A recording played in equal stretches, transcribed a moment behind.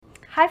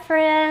Hi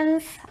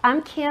friends,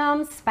 I'm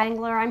Kim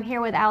Spangler. I'm here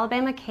with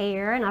Alabama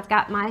Care, and I've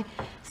got my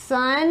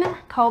son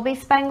Colby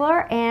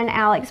Spangler and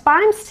Alex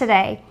Bimes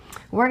today.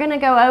 We're going to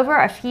go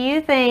over a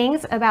few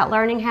things about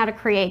learning how to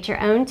create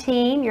your own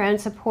team, your own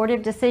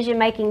supportive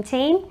decision-making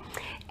team,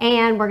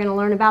 and we're going to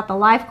learn about the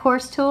life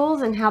course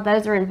tools and how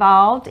those are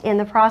involved in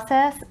the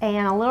process,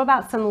 and a little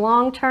about some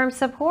long-term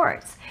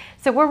supports.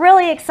 So we're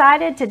really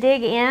excited to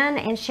dig in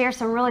and share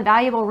some really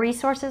valuable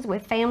resources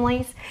with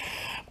families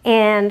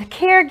and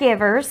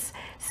caregivers.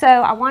 So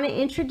I want to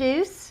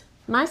introduce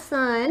my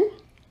son.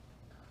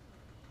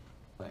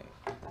 Wait.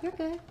 You're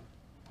good.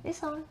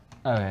 It's on.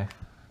 Okay.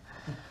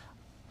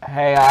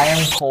 Hey, I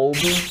am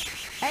Colby.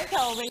 Hey,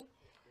 Colby.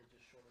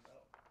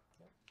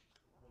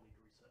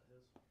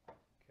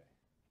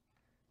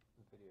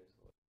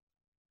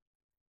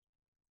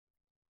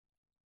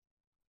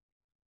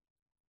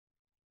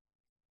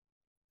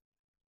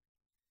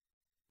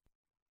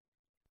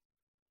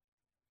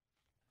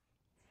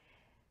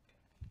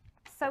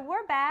 So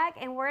we're back,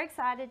 and we're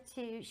excited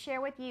to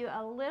share with you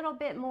a little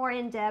bit more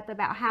in depth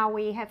about how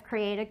we have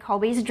created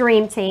Colby's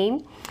Dream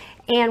Team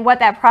and what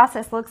that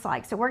process looks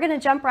like. So we're going to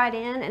jump right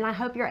in, and I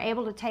hope you're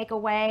able to take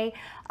away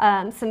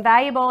some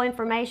valuable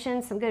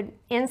information, some good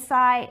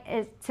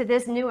insight to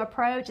this new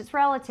approach. It's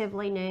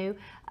relatively new,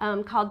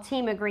 called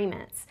Team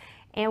Agreements,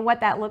 and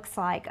what that looks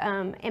like.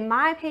 In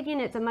my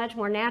opinion, it's a much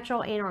more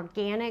natural and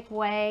organic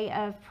way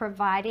of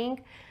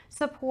providing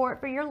support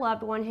for your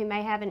loved one who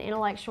may have an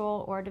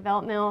intellectual or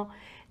developmental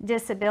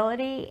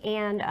disability,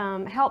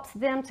 and helps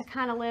them to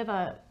kind of live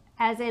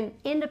as an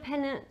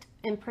independent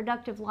and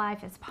productive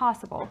life as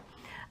possible.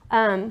 So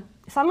I'm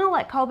going to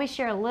let Colby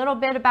share a little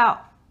bit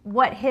about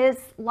what his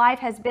life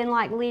has been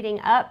like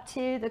leading up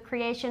to the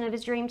creation of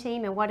his dream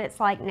team and what it's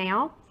like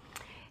now.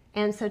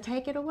 And so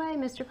take it away,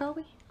 Mr.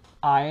 Colby.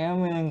 I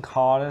am in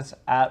college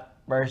at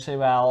University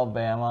of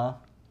Alabama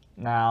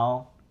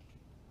now.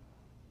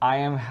 I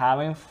am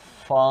having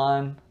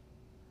fun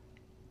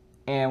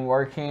and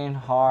working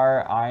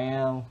hard. I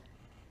am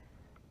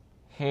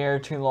here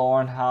to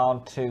learn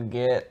how to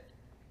get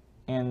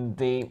in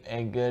deep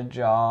a good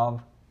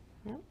job.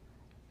 Yep.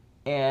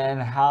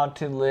 And how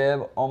to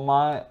live on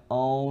my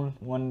own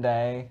one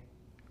day.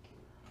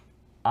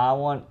 I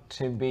want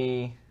to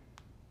be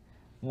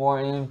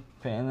more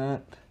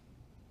independent,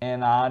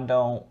 and I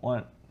don't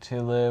want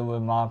to live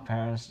with my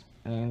parents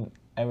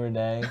every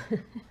day.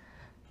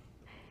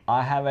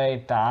 I have a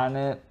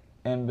talent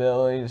and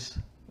abilities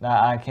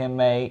that I can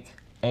make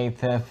a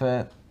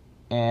difference,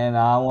 and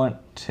I want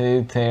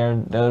to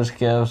share those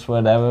gifts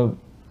with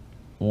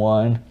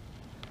everyone.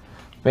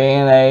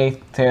 Being a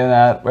student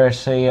at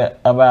University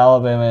of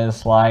Alabama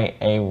is like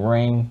a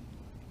dream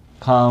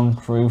come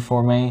true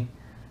for me.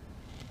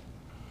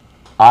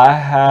 I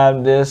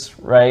have this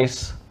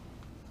race,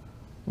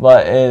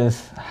 but it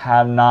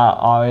have not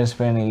always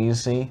been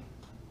easy.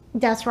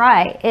 That's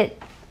right.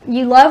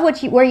 You love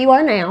where you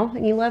are now,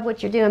 and you love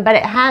what you're doing, but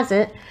it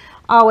hasn't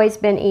always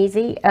been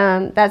easy.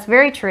 That's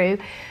very true.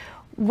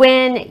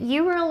 When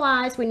you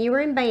were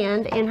in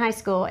band in high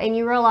school, and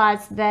you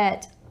realized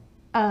that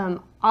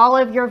all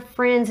of your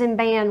friends in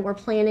band were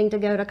planning to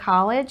go to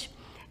college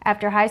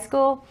after high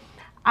school,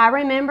 I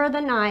remember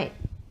the night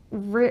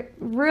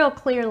real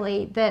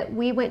clearly that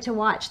we went to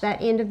watch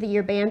that end of the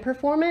year band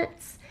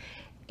performance.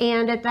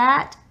 And at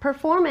that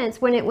performance,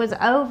 when it was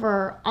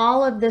over,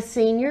 all of the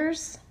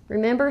seniors,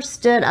 remember,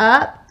 stood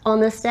up on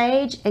the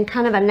stage and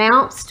kind of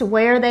announced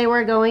where they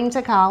were going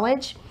to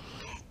college.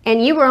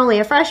 And you were only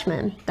a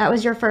freshman. That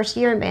was your first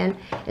year in band.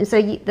 And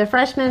so the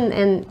freshmen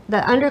and the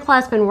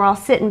underclassmen were all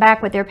sitting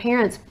back with their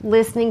parents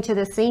listening to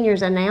the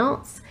seniors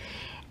announce.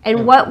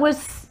 And what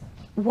was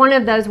one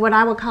of those, what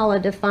I would call a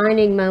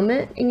defining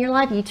moment in your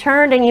life? You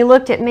turned and you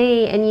looked at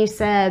me and you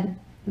said,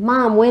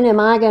 "Mom, when am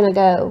I going to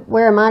go?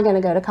 Where am I going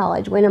to go to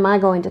college? When am I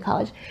going to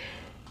college?"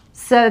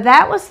 So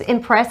that was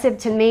impressive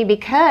to me,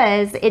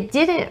 because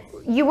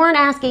you weren't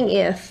asking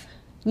if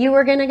you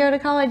were going to go to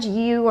college,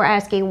 you were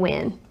asking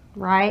when,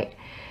 right?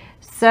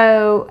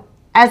 So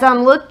as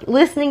I'm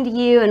listening to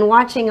you and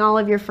watching all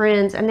of your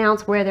friends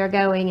announce where they're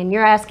going, and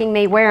you're asking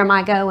me, where am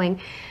I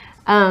going?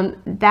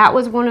 That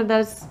was one of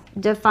those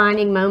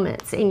defining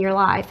moments in your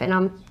life. And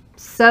I'm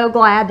so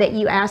glad that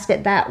you asked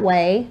it that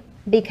way,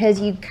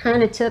 because you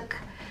kind of took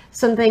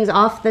some things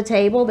off the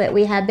table that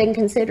we had been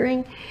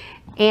considering.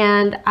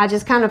 And I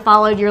just kind of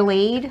followed your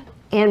lead,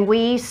 and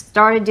we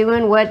started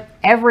doing what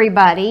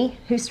everybody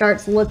who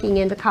starts looking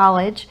into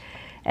college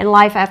and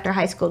life after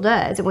high school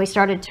does. And we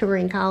started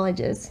touring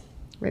colleges.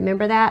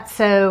 Remember that?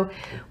 So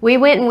we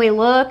went and we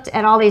looked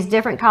at all these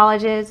different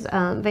colleges,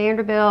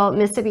 Vanderbilt,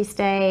 Mississippi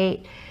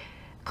State,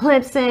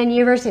 Clemson,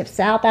 University of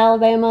South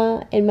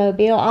Alabama in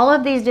Mobile. All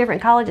of these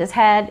different colleges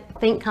had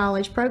Think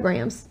College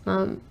programs.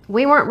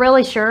 We weren't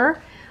really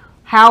sure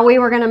how we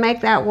were going to make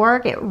that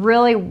work. It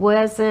really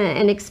wasn't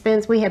an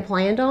expense we had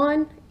planned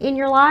on in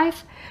your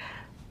life.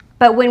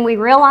 But when we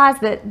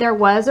realized that there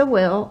was a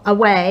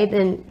way,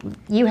 then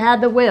you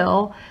had the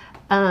will,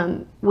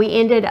 we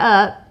ended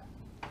up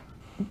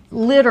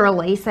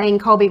literally saying,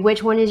 Colby,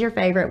 which one is your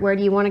favorite? Where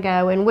do you want to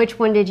go? And which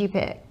one did you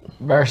pick?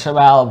 University of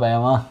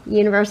Alabama.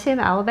 University of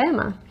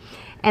Alabama.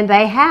 And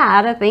they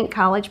had a Think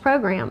College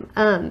program.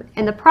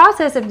 In the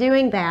process of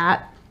doing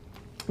that,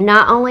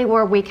 not only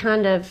were we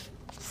kind of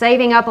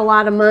saving up a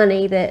lot of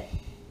money that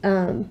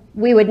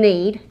we would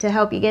need to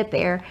help you get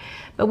there,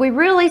 but we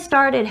really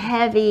started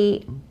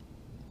heavily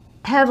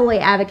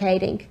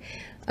advocating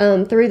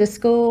through the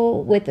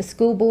school, with the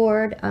school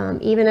board,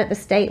 even at the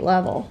state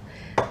level,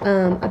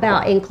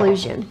 about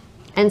inclusion.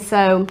 And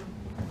so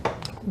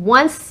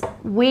once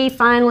we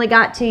finally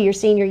got to your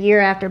senior year,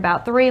 after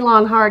about 3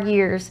 long, hard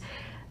years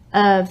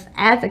of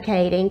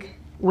advocating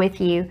with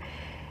you,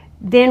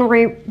 then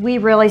we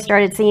really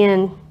started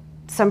seeing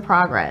some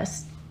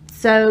progress.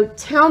 So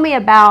tell me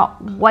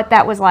about what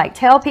that was like.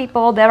 Tell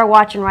people that are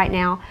watching right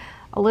now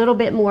a little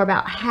bit more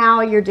about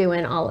how you're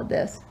doing all of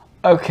this.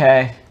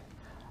 Okay,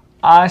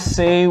 I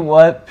see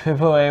what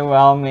people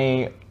around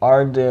me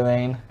are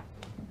doing,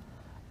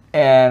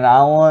 and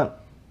I want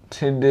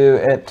to do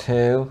it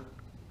too.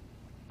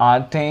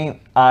 I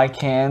think I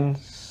can,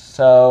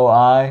 so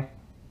I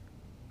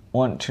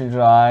want to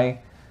try.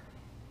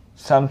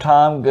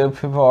 Sometimes good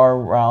people are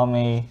around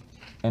me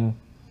and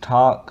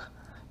talk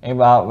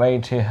about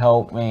ways to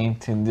help me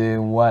to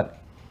do what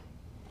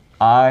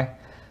I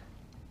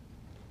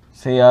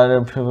see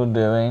other people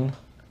doing.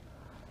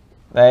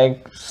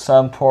 They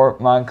support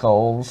my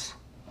goals.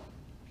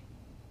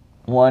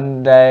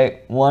 One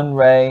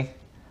way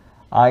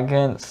I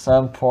can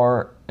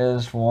support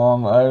is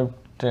warm other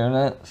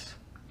students.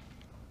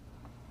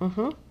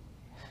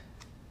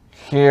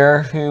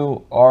 Here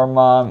who are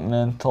my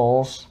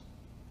mentors.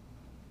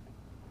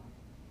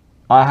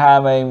 I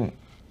have a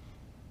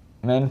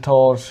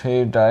mentors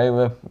who study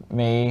with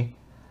me,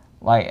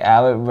 like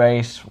Abbott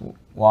Race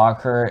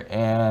Walker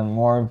and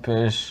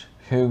Morbish,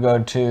 who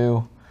go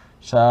to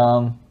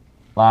some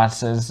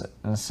classes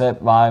and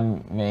sit by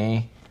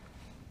me.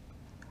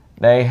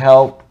 They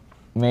help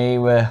me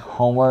with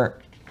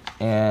homework,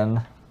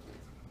 and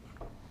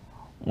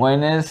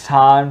when it's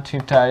time to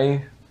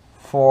study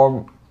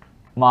for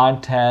my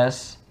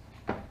tests,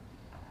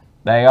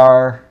 they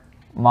are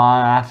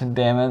my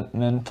academic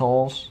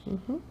mentors.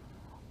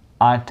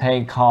 I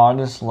take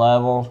college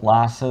level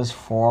classes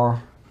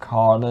for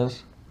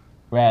college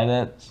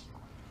credits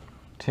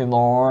to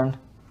learn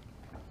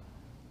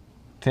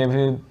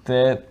to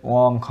get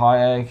one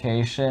college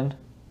education.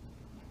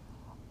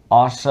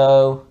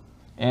 Also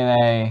in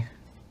a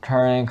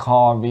training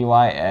called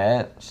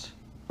BYX.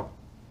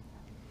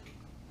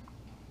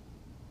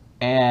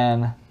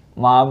 And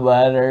my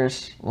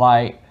brothers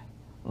like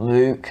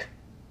Luke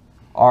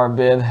are a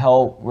big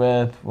help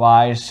with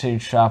Rise to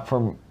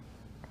Chopper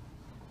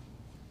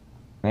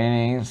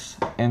meetings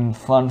and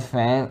fun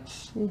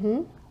events.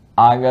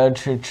 I go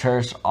to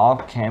church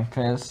off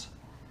campus,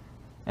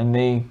 and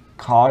the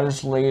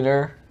college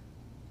leader,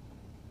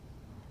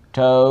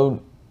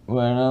 Toad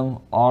Wenham,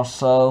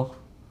 also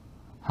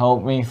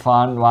helped me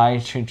find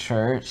Rise to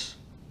church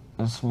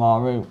and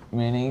small group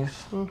meetings.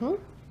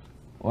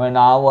 When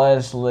I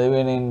was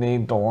living in the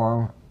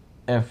dorm,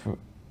 if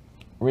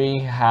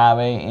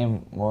rehabbing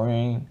in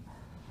morning,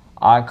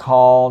 I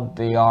called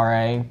the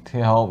RA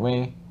to help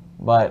me,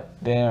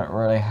 but didn't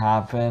really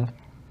happen.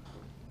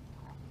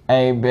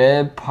 A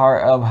big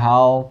part of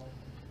how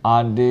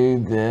I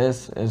do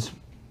this is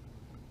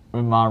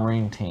with my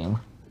dream team.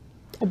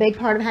 A big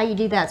part of how you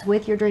do that's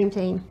with your dream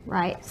team,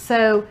 right?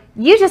 So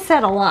you just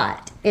said a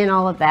lot in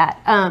all of that.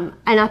 And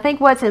I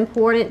think what's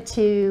important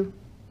to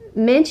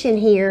mention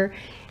here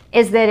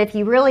is that if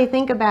you really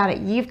think about it,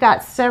 you've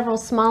got several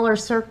smaller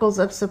circles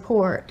of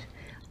support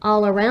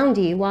all around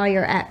you while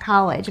you're at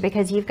college,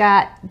 because you've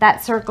got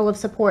that circle of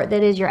support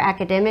that is your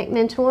academic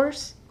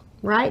mentors,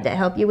 right, that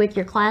help you with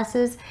your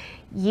classes.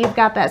 You've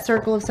got that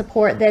circle of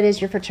support that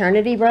is your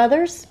fraternity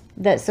brothers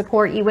that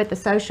support you with the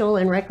social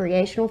and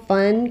recreational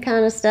fun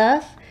kind of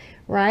stuff,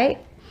 right?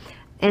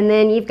 And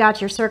then you've got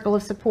your circle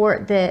of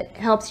support that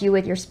helps you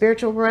with your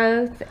spiritual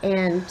growth,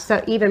 and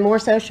so even more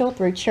social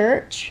through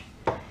church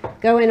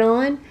going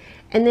on.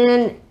 And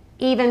then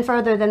even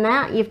further than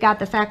that, you've got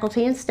the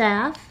faculty and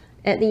staff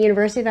at the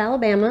University of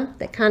Alabama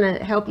that kind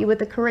of help you with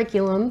the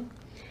curriculum,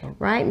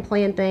 right, and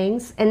plan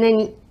things. And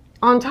then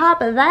on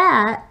top of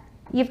that,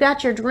 you've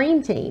got your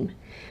dream team.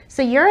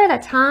 So you're at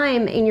a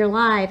time in your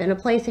life and a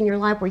place in your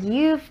life where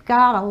you've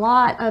got a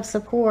lot of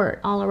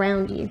support all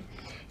around you.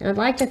 And I'd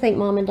like to think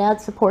mom and dad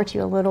support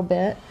you a little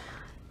bit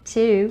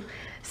too.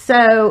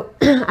 So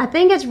I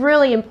think it's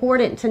really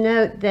important to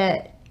note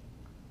that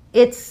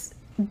it's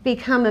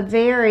become a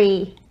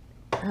very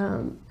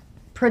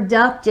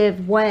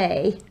productive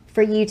way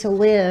for you to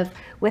live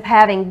with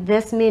having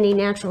this many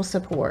natural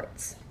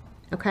supports,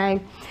 okay?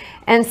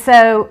 And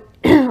so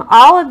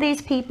all of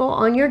these people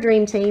on your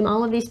dream team,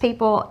 all of these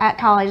people at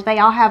college, they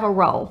all have a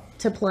role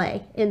to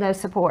play in those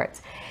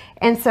supports.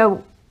 And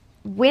so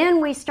when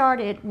we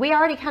started, we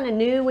already kind of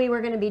knew we were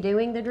going to be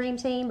doing the dream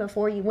team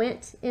before you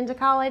went into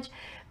college,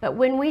 but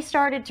when we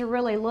started to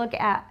really look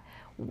at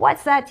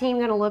what's that team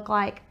going to look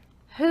like,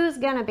 who's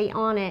going to be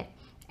on it,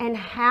 and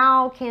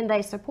how can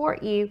they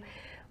support you,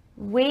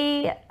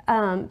 we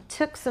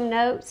took some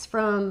notes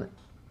from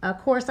a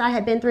course I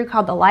had been through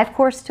called the Life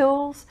Course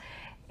Tools,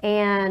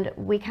 and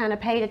we kind of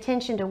paid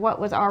attention to what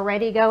was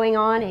already going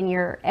on in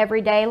your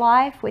everyday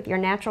life with your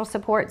natural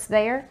supports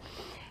there.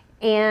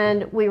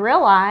 And we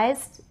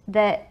realized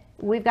that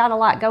we've got a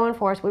lot going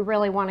for us we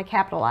really want to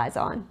capitalize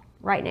on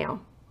right now.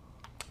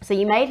 So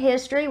you made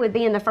history with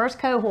being the first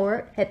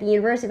cohort at the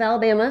University of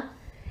Alabama,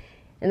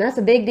 and that's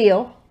a big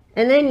deal.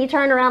 And then you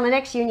turned around the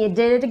next year and you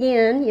did it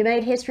again. You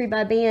made history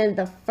by being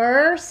the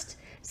first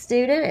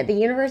student at the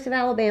University of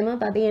Alabama,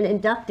 by being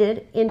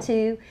inducted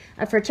into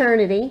a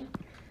fraternity,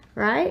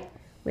 right,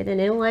 with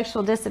an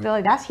intellectual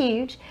disability. That's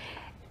huge.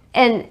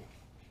 And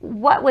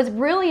what was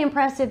really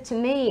impressive to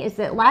me is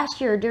that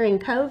last year during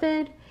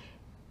COVID,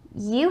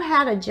 you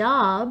had a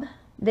job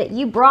that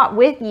you brought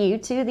with you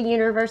to the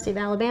University of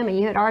Alabama.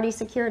 You had already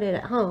secured it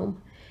at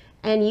home,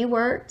 and you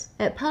worked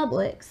at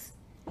Publix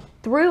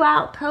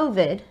throughout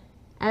COVID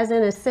as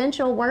an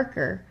essential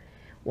worker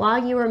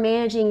while you were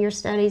managing your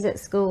studies at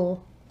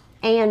school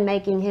and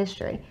making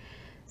history.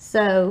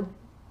 So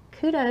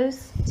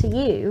kudos to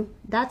you.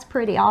 That's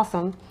pretty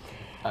awesome.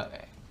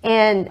 Okay.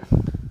 And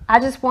I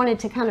just wanted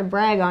to kind of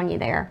brag on you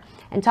there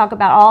and talk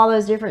about all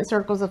those different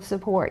circles of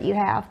support you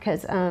have,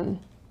 because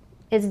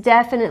it's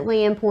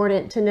definitely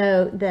important to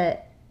know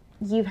that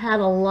you've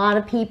had a lot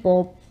of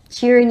people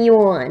cheering you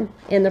on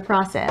in the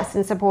process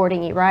and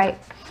supporting you, right?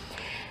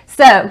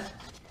 So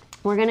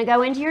we're going to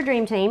go into your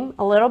dream team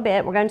a little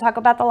bit. We're going to talk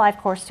about the Life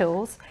Course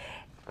Tools.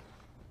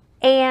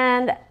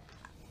 And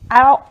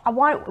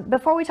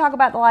before we talk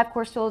about the Life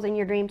Course Tools and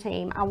your dream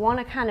team, I want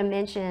to kind of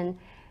mention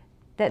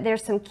that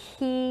there's some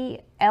key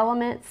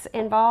elements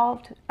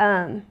involved,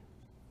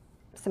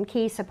 some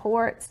key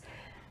supports.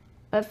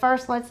 But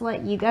first, let's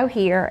let you go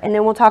here, and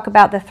then we'll talk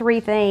about the 3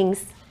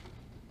 things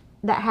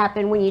that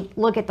happen when you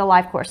look at the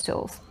Life Course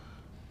Tools.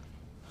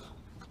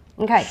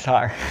 Okay.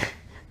 Sorry.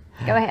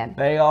 Go ahead.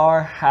 They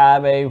are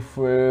halfway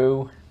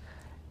through,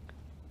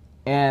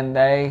 and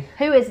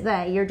Who is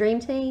they? Your dream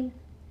team?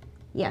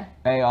 Yeah.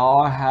 They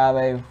are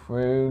halfway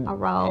through. A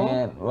role.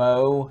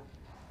 And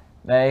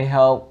they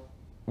help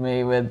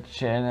me with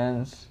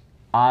decisions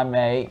I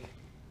make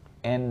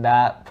in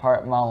that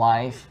part of my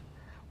life.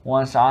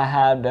 Once I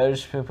have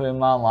those people in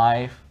my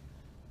life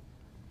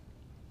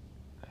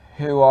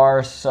who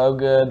are so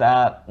good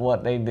at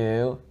what they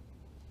do,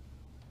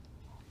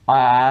 I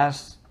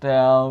ask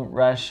them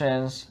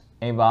questions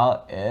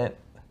about it.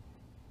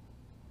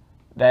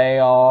 They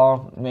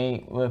all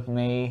meet with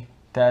me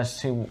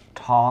just to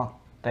talk.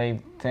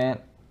 They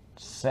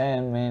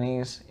send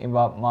minis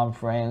about my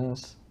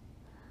friends.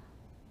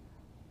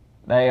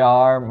 They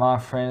are my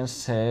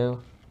friends too.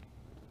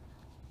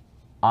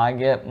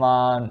 You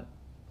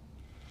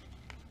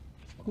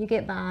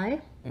get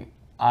by?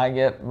 I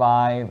get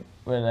by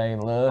with a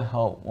little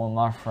help with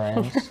my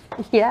friends.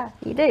 Yeah,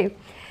 you do.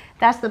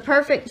 That's the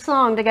perfect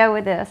song to go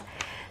with this.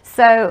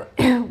 So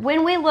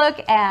when we look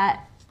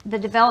at the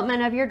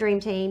development of your dream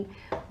team,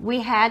 we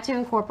had to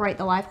incorporate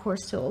the Life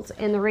Course Tools.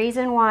 And the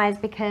reason why is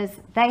because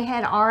they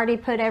had already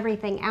put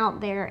everything out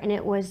there, and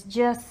it was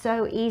just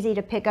so easy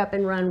to pick up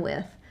and run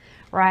with,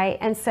 right?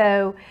 And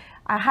so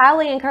I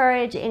highly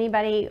encourage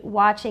anybody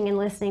watching and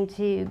listening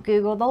to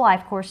Google the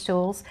Life Course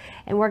Tools,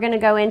 and we're going to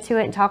go into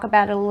it and talk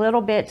about it a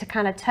little bit to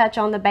kind of touch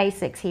on the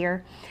basics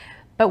here.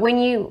 But when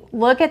you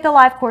look at the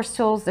Life Course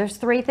Tools, there's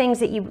 3 things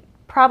that you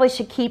probably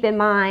should keep in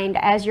mind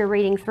as you're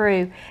reading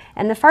through.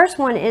 And the first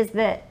one is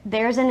that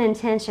there's an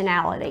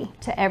intentionality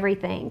to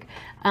everything.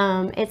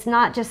 It's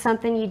not just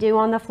something you do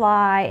on the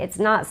fly. It's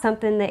not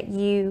something that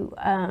you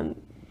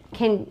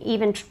can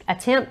even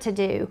attempt to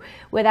do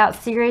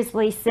without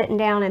seriously sitting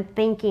down and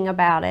thinking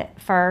about it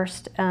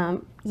first.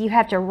 You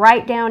have to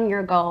write down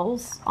your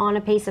goals on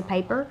a piece of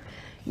paper.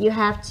 You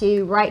have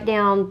to write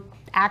down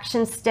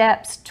action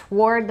steps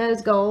toward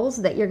those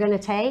goals that you're going to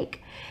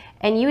take.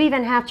 And you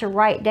even have to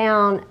write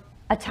down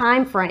a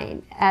time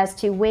frame as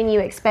to when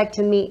you expect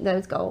to meet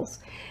those goals.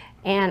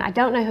 And I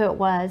don't know who it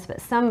was, but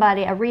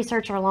a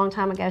researcher a long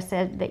time ago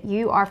said that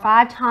you are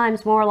 5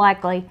 times more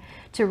likely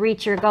to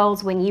reach your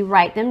goals when you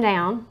write them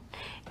down,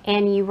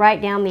 and you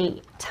write down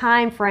the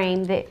time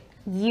frame that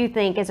you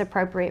think is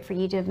appropriate for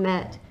you to have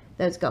met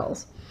those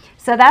goals.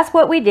 So that's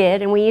what we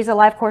did, and we use the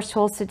Life Course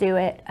Tools to do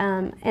it.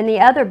 And the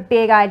other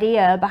big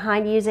idea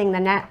behind using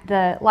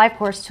the Life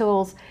Course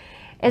Tools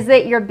is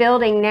that you're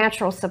building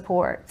natural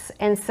supports.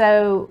 And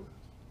so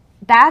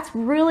that's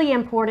really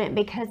important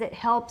because it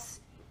helps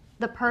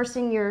the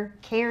person you're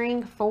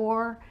caring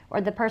for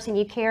or the person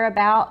you care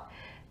about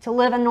to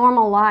live a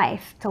normal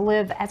life, to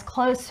live as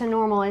close to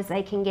normal as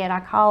they can get. I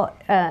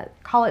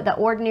call it the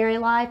ordinary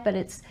life, but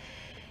it's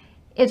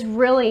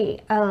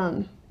really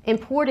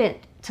important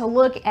to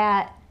look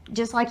at,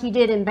 just like you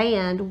did in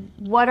band,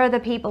 what are the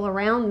people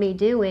around me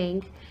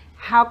doing?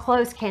 How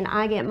close can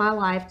I get my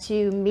life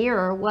to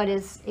mirror what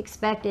is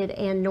expected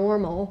and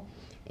normal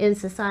in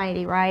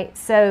society, right?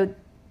 So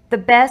the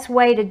best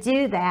way to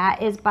do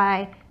that is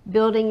by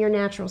building your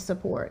natural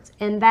supports.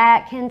 And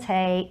that can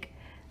take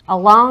a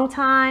long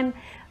time,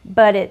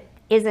 but it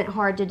isn't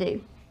hard to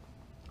do,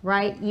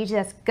 right? You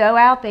just go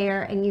out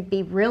there and you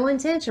be real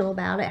intentional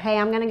about it. Hey,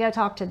 I'm going to go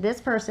talk to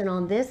this person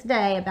on this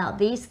day about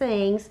these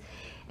things,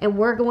 and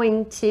we're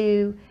going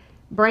to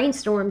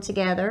brainstorm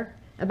together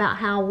about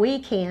how we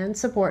can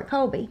support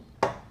Colby,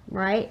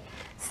 right?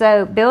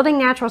 So building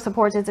natural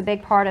supports is a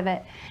big part of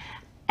it.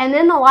 And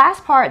then the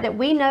last part that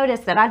we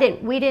noticed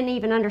that we didn't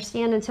even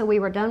understand until we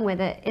were done with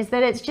it is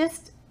that it's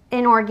just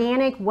an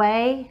organic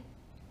way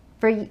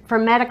for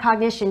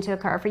metacognition to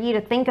occur, for you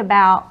to think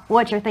about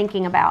what you're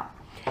thinking about,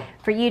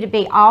 for you to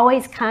be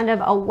always kind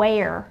of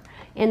aware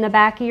in the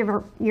back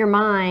of your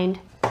mind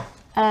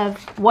of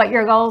what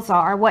your goals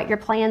are, what your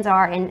plans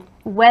are, and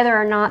whether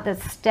or not the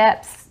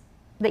steps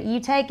that you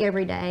take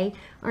every day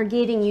are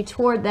getting you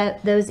toward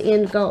those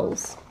end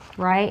goals,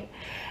 right?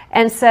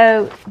 And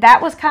so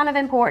that was kind of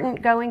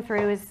important going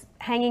through, is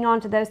hanging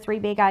on to those 3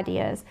 big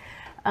ideas.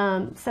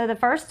 So the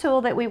first tool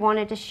that we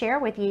wanted to share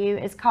with you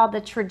is called the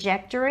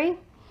trajectory.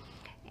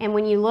 And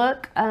when you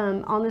look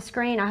on the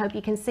screen, I hope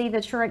you can see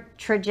the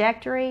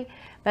trajectory,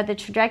 but the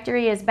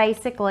trajectory is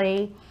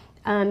basically,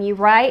 you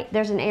write,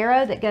 there's an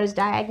arrow that goes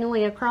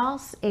diagonally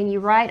across, and you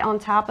write on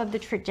top of the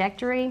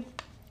trajectory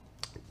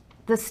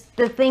the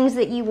things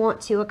that you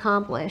want to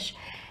accomplish.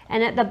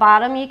 And at the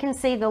bottom, you can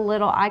see the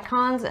little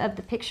icons of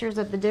the pictures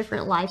of the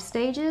different life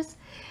stages.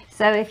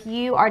 So if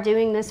you are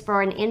doing this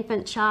for an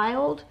infant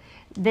child,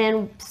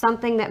 then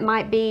something that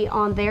might be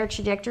on their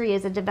trajectory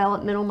is a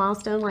developmental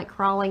milestone like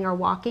crawling or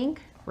walking,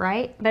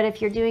 right? But if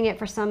you're doing it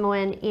for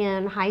someone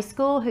in high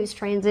school who's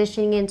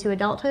transitioning into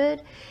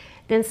adulthood,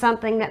 then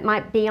something that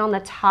might be on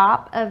the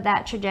top of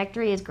that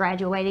trajectory is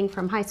graduating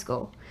from high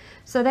school.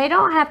 So they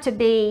don't have to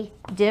be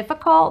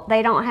difficult.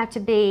 They don't have to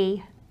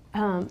be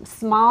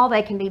small.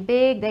 They can be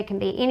big. They can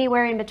be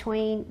anywhere in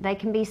between. They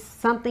can be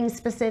something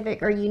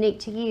specific or unique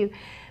to you.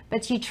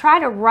 But you try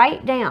to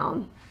write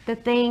down the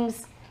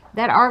things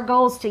that are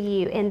goals to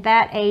you in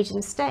that age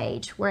and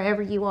stage,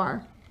 wherever you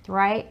are,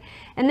 right?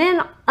 And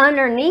then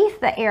underneath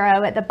the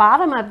arrow, at the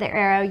bottom of the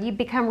arrow, you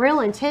become real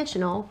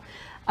intentional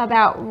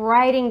about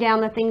writing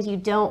down the things you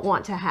don't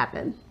want to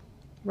happen,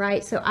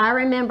 right? So I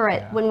remember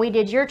when we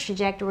did your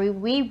trajectory,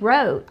 we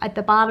wrote at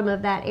the bottom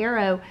of that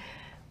arrow,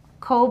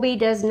 Colby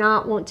does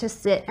not want to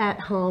sit at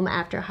home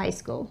after high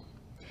school.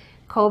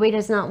 Colby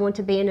does not want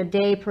to be in a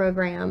day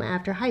program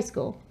after high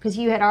school, because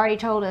you had already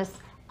told us,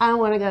 I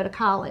want to go to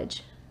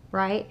college,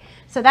 right?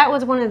 So that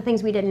was one of the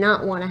things we did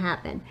not want to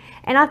happen.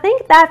 And I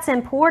think that's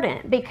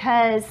important,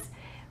 because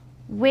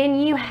when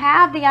you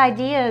have the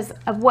ideas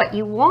of what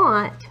you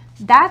want,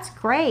 that's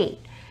great.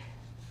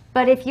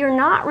 But if you're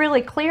not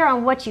really clear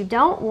on what you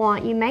don't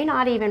want, you may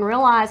not even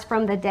realize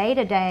from the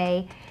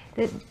day-to-day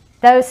that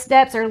those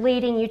steps are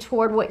leading you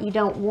toward what you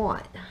don't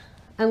want,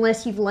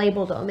 unless you've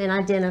labeled them and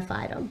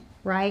identified them,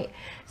 right?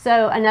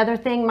 So another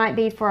thing might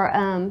be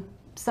for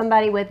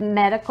somebody with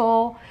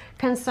medical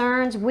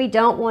concerns. We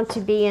don't want to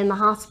be in the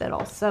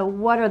hospital. So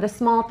what are the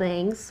small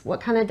things?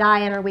 What kind of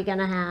diet are we going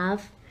to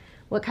have?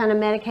 What kind of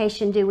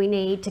medication do we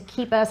need to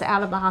keep us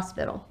out of the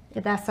hospital,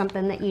 if that's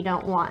something that you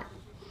don't want?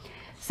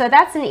 So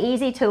that's an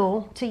easy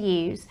tool to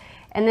use.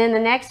 And then the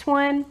next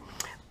one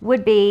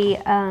would be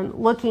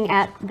looking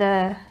at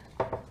the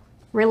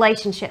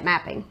relationship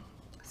mapping.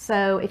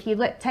 So if you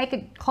take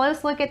a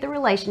close look at the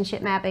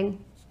relationship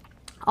mapping,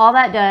 all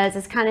that does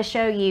is kind of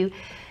show you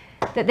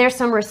that there's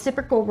some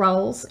reciprocal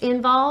roles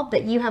involved,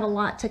 that you have a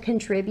lot to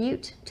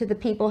contribute to the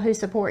people who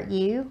support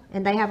you,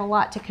 and they have a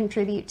lot to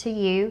contribute to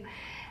you.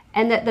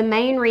 And that the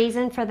main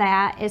reason for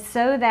that is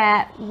so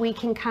that we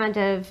can kind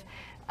of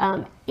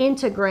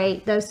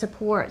integrate those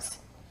supports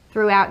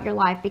throughout your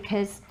life,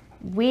 because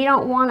we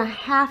don't want to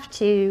have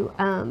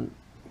to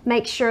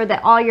make sure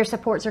that all your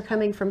supports are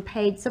coming from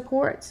paid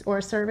supports or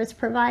a service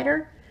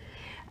provider.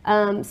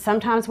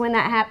 Sometimes when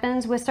that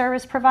happens with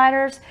service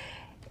providers,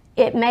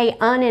 it may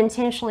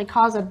unintentionally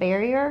cause a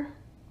barrier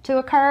to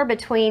occur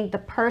between the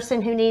person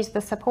who needs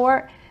the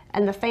support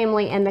and the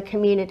family and the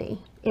community,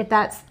 if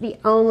that's the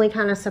only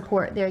kind of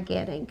support they're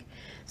getting.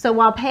 So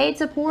while paid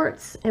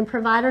supports and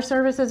provider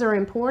services are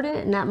important,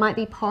 and that might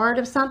be part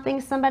of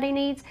something somebody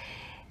needs,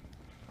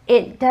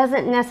 it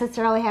doesn't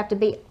necessarily have to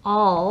be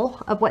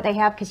all of what they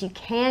have, because you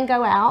can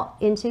go out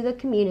into the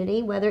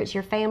community, whether it's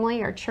your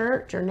family or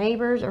church or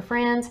neighbors or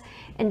friends,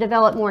 and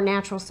develop more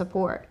natural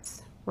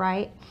supports,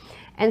 right?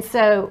 And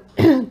so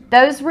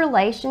those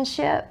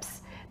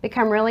relationships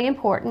become really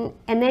important.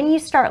 And then you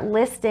start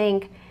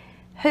listing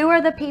who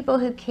are the people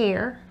who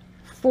care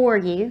for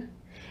you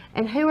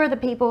and who are the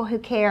people who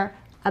care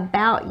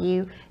about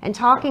you, and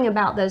talking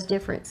about those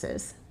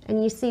differences.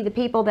 And you see the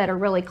people that are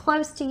really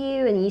close to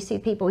you, and you see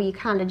people you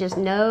kind of just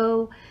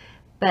know,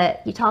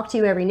 but you talk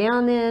to every now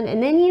and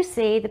then you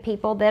see the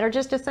people that are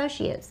just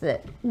associates,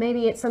 that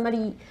maybe it's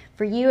somebody,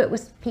 for you it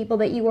was people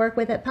that you work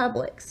with at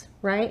Publix,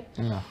 right?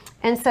 Yeah.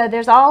 And so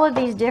there's all of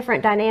these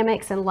different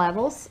dynamics and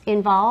levels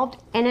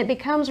involved, and it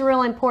becomes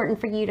real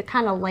important for you to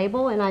kind of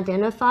label and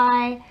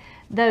identify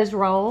those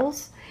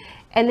roles,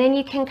 and then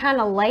you can kind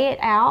of lay it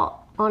out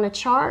on a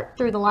chart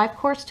through the Life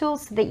Course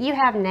tools so that you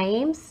have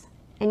names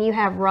and you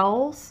have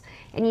roles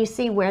and you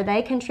see where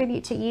they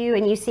contribute to you,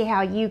 and you see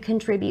how you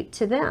contribute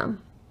to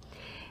them.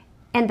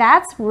 And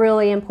that's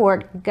really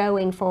important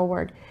going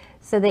forward,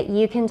 so that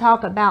you can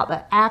talk about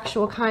the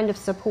actual kind of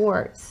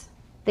supports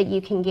that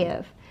you can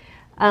give.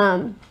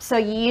 So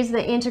you use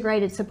the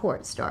integrated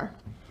support star.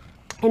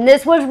 And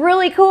this was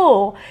really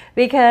cool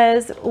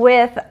because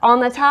on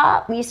the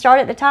top, you start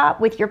at the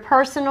top with your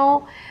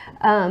personal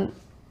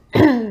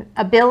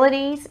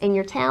abilities and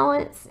your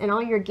talents and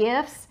all your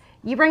gifts.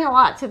 You bring a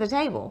lot to the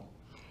table.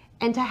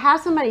 And to have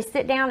somebody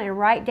sit down and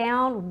write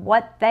down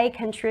what they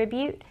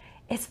contribute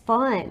is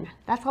fun.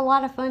 That's a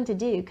lot of fun to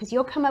do because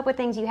you'll come up with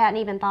things you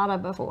hadn't even thought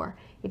of before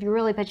if you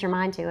really put your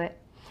mind to it.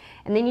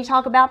 And then you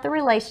talk about the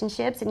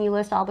relationships and you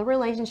list all the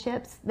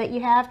relationships that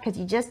you have because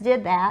you just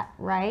did that,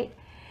 right?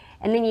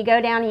 And then you go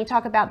down and you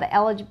talk about the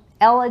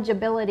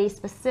eligibility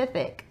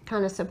specific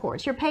kind of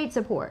supports, your paid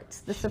supports,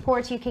 the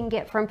supports you can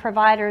get from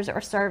providers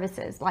or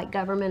services like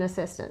government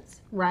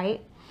assistance,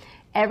 right?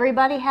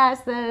 Everybody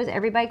has those.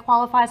 Everybody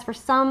qualifies for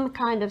some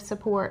kind of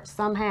support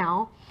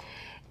somehow.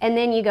 And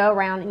then you go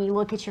around and you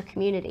look at your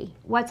community.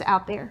 What's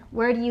out there?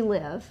 Where do you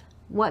live?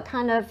 What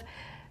kind of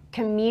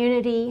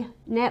community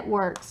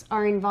networks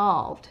are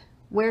involved?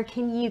 Where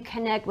can you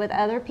connect with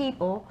other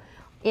people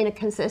in a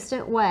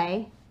consistent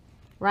way,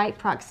 right?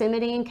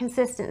 Proximity and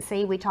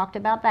consistency, we talked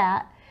about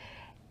that.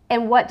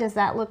 And what does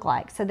that look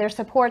like? So there's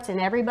supports in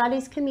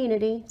everybody's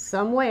community,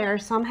 somewhere,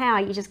 somehow.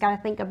 You just got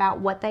to think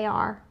about what they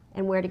are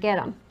and where to get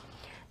them.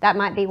 That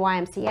might be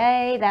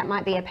YMCA, that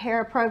might be a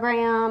para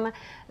program,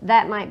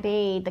 that might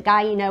be the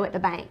guy you know at the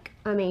bank.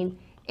 I mean,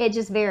 it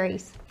just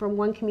varies from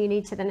one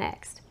community to the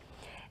next.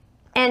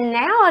 And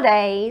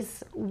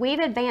nowadays, we've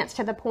advanced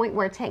to the point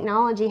where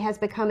technology has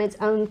become its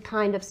own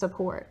kind of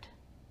support.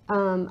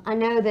 I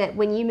know that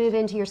when you move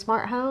into your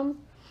smart home,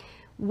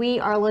 we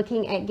are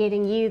looking at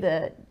getting you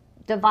the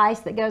device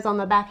that goes on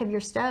the back of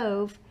your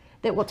stove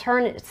that will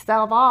turn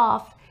itself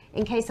off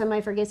in case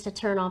somebody forgets to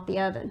turn off the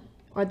oven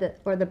or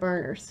the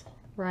burners,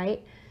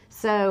 right?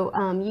 So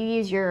you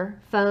use your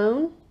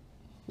phone,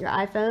 your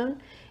iPhone,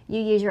 you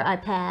use your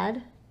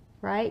iPad,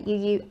 right?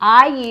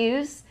 I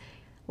use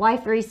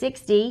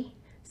Life360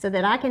 so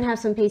that I can have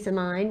some peace of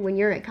mind when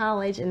you're at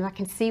college and I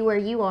can see where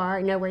you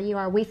are, know where you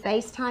are. We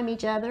FaceTime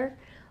each other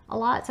a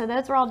lot. So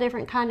those are all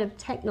different kind of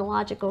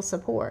technological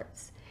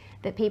supports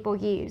that people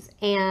use.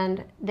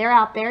 And they're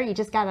out there. You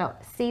just got to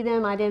see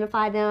them,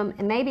 identify them,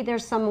 and maybe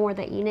there's some more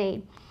that you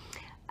need.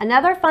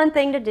 Another fun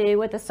thing to do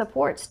with the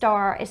support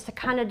star is to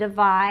kind of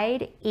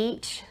divide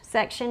each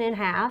section in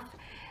half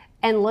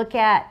and look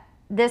at,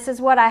 this is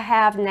what I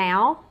have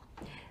now.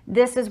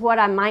 This is what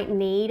I might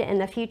need in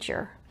the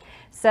future.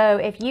 So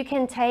if you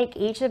can take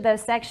each of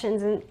those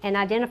sections and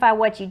identify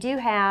what you do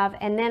have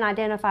and then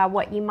identify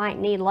what you might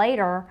need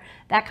later,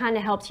 that kind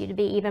of helps you to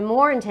be even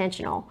more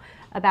intentional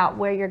about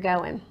where you're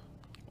going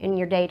in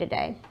your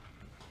day-to-day.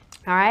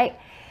 All right.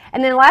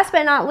 And then last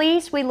but not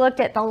least, we looked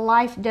at the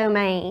life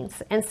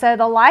domains. And so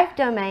the life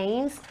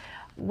domains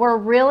were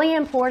really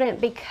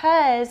important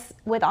because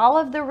with all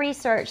of the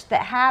research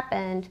that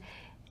happened,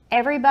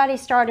 everybody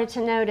started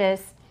to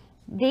notice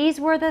these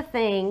were the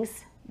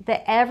things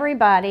that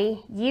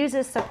everybody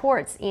uses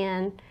supports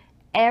in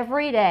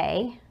every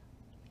day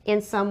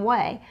in some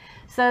way.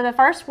 So the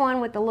first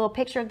one with the little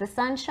picture of the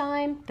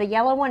sunshine, the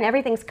yellow one,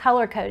 everything's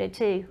color coded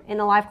too in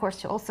the Life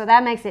Course tool. So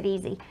that makes it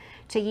easy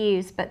to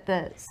use. But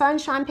the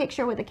sunshine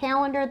picture with the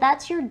calendar,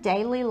 that's your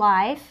daily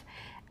life.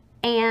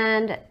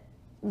 And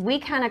we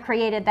kind of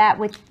created that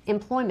with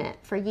employment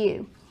for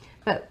you.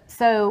 But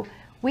so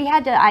we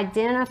had to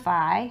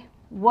identify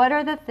what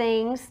are the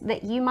things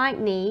that you might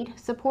need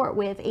support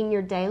with in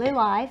your daily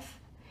life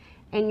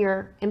and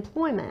your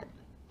employment.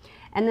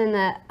 And then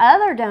the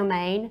other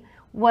domain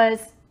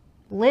was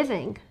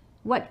living.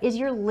 What is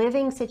your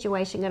living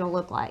situation going to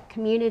look like?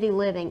 Community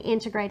living,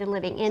 integrated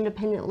living,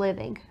 independent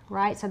living,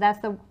 right? So that's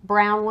the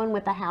brown one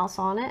with the house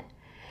on it.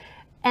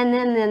 And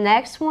then the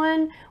next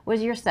one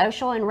was your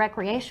social and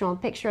recreational,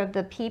 picture of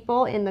the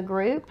people in the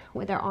group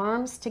with their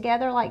arms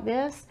together like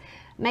this,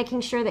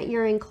 making sure that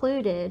you're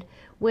included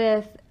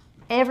with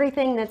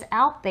everything that's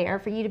out there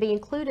for you to be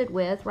included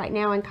with. Right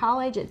now in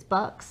college, it's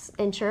Bucks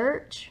and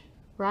church,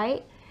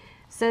 right?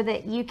 So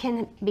that you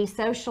can be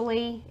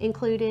socially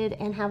included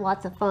and have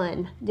lots of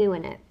fun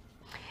doing it.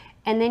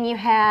 And then you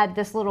had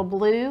this little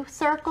blue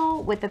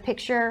circle with the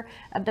picture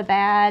of the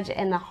badge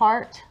and the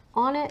heart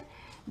on it.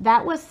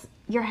 That was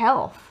your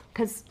health,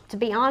 because to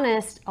be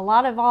honest, a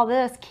lot of all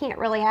this can't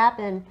really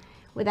happen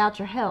without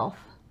your health,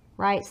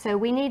 right? So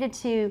we needed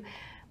to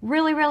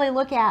really, really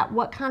look at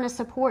what kind of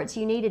supports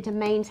you needed to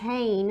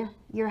maintain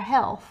your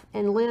health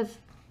and live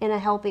in a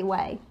healthy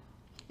way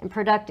and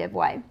productive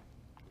way.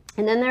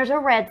 And then there's a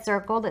red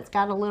circle that's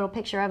got a little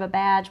picture of a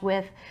badge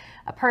with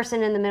a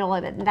person in the middle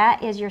of it. And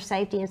that is your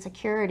safety and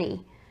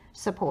security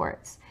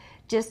supports,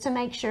 just to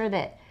make sure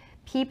that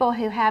people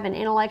who have an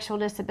intellectual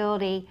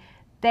disability,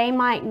 they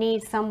might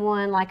need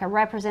someone like a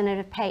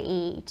representative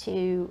payee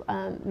to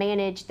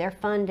manage their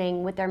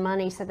funding with their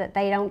money so that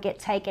they don't get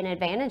taken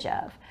advantage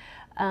of.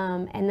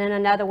 And then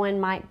another one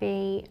might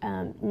be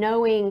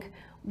knowing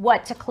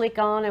what to click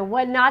on and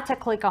what not to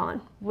click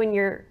on when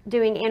you're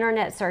doing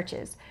internet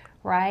searches,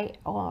 right?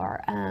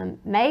 Or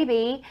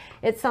maybe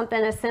it's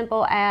something as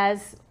simple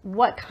as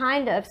what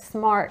kind of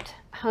smart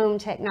home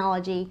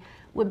technology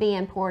would be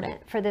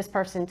important for this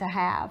person to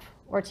have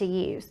or to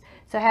use.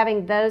 So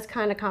having those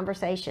kind of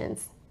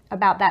conversations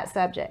about that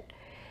subject.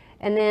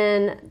 And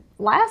then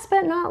last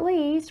but not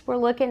least, we're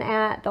looking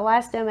at the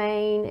last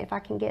domain. If I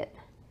can get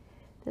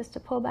this to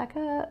pull back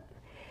up.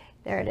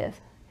 There it is.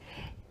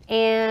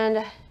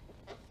 And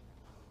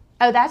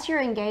oh, that's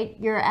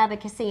your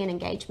advocacy and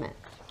engagement,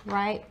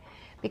 right?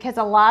 Because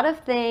a lot of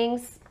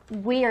things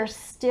we are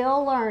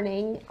still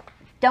learning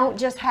don't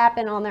just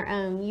happen on their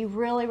own. You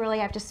really, really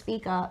have to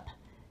speak up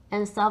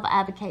and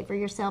self-advocate for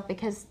yourself,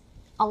 because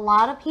a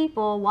lot of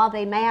people, while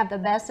they may have the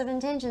best of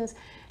intentions,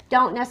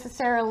 don't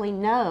necessarily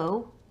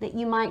know that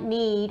you might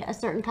need a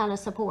certain kind of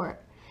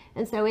support.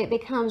 And so it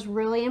becomes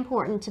really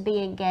important to be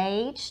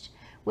engaged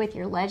with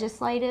your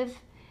legislative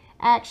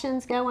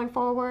actions going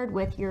forward,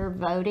 with your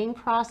voting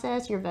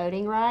process, your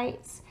voting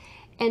rights,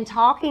 and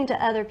talking to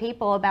other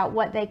people about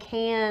what they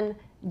can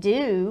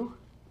do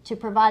to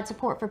provide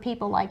support for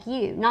people like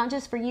you, not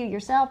just for you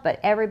yourself, but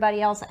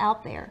everybody else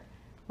out there,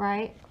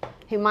 right,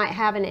 who might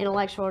have an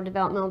intellectual or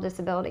developmental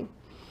disability.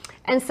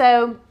 And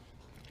so,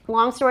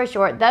 long story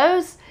short,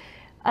 those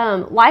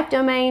life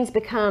domains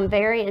become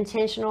very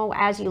intentional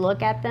as you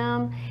look at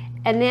them.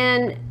 And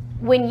then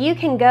when you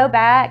can go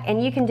back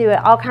and you can do it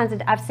all kinds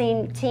of, I've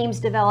seen teams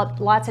developed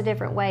lots of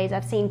different ways.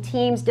 I've seen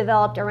teams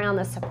developed around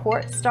the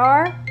support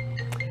star,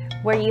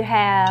 where you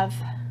have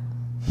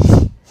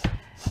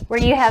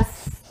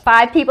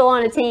 5 people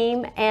on a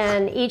team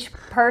and each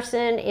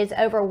person is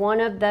over one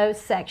of those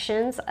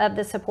sections of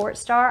the support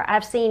star.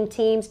 I've seen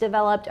teams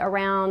developed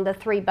around the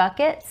 3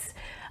 buckets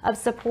of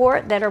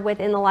support that are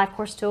within the Life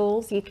Course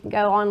tools. You can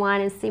go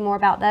online and see more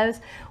about those.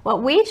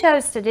 What we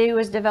chose to do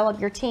was develop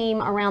your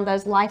team around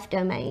those life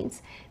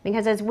domains,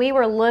 because as we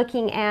were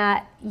looking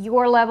at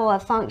your level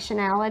of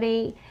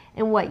functionality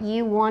and what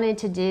you wanted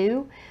to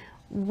do,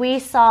 we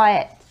saw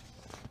it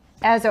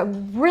as a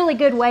really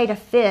good way to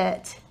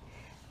fit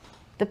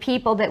the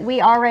people that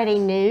we already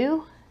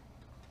knew,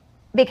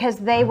 because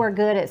they were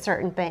good at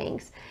certain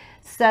things.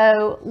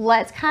 So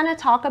let's kind of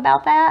talk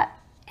about that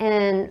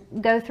and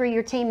go through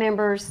your team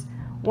members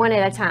one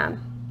at a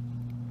time.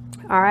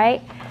 All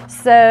right,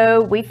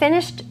 so we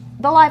finished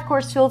the Life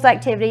Course Tools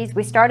activities.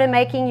 We started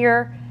making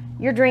your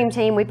dream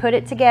team. We put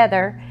it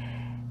together.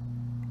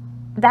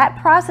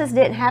 That process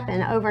didn't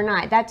happen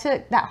overnight.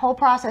 That whole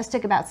process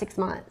took about 6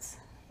 months.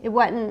 It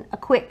wasn't a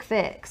quick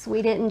fix.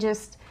 We didn't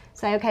just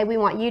say, okay, we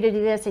want you to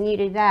do this and you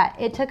do that.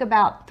 It took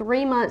about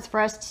 3 months for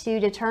us to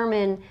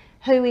determine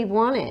who we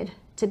wanted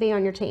to be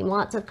on your team.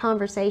 Lots of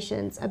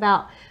conversations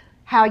about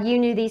how you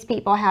knew these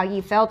people, how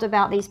you felt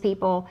about these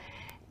people,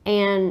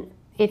 and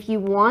if you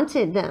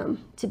wanted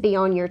them to be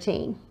on your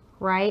team,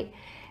 right?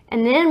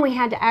 And then we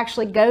had to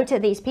actually go to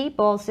these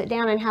people, sit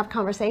down and have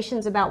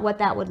conversations about what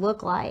that would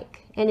look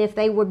like and if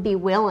they would be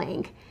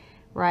willing,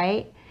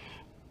 right?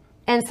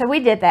 And so we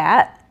did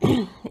that.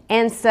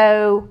 And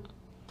so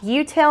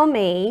you tell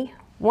me,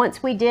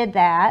 once we did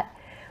that,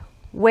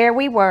 where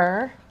we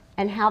were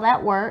and how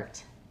that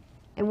worked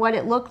and what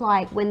it looked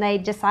like when they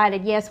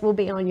decided, yes, we'll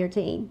be on your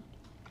team.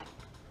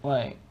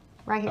 Wait.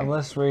 Right here.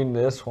 Let's read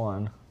this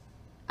one.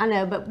 I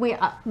know, but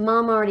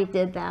Mom already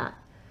did that.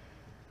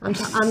 I'm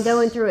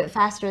going through it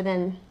faster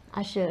than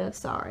I should have,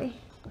 sorry.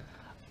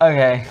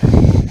 Okay.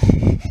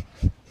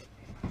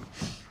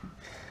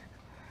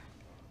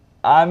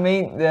 I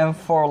meet them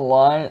for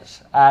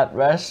lunch at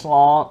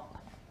restaurant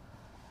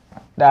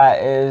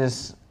that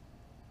is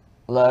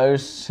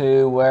close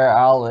to where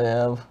I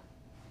live.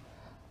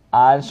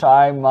 I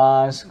try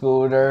my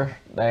scooter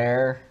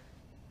there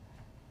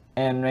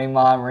and read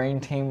my Marine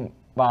Team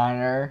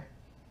binder.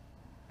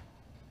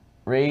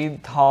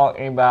 Read talk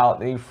about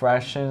the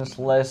fractions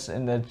list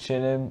in the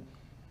chicken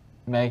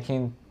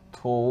making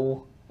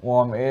tool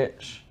warm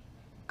itch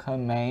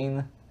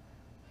command.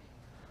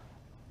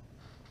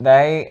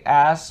 They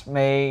asked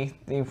me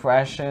the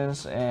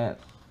questions and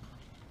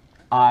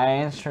I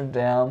answered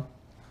them.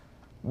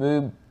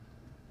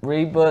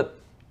 Reboot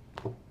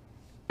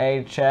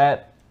a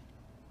chat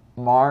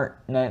mark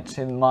next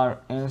to my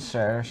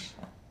answers.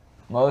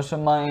 Most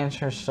of my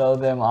answers show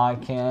them I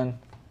can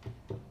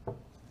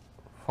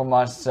for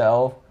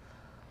myself,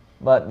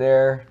 but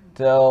there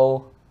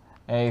still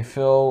a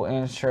few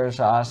answers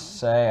I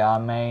say I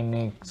may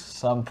need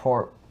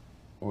support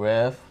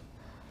with.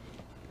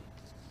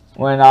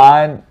 When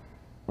I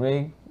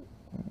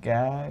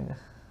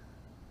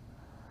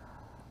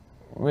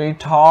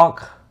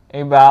re-talk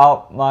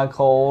about my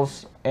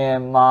goals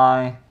and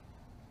my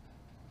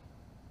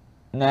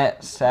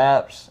next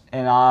steps,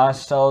 and I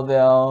show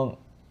them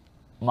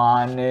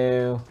my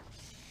new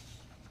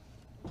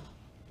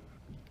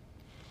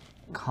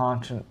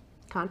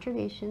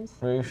contributions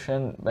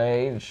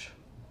page.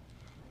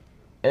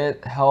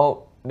 It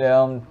helped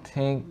them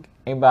think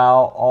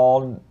about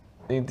all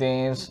the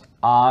things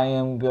I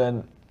am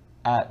good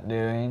at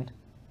doing.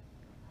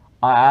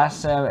 I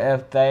asked them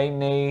if they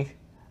need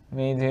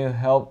me to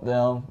help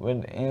them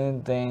with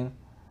anything.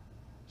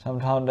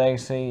 Sometimes they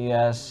say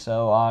yes,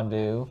 so I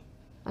do.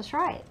 That's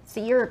right.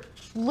 So you're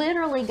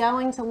literally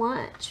going to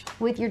lunch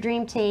with your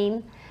dream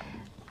team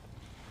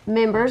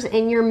members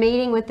and you're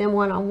meeting with them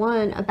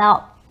one-on-one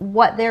about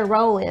what their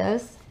role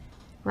is,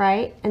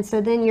 right? And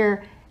so then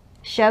you're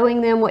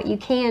showing them what you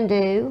can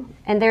do,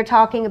 and they're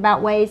talking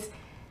about ways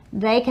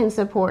they can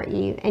support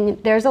you.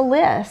 And there's a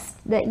list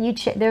that you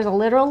check. There's a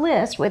literal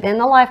list within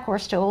the Life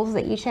Course tools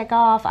that you check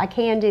off. I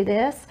can do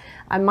this.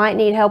 I might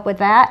need help with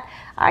that.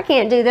 I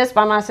can't do this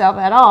by myself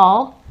at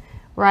all,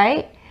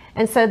 right?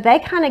 And so they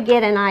kind of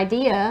get an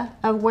idea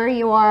of where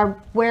you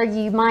are, where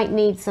you might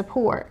need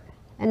support.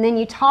 And then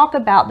you talk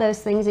about those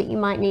things that you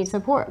might need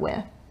support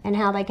with and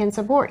how they can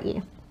support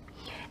you.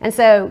 And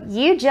so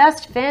you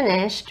just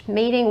finished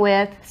meeting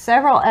with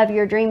several of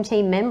your dream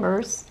team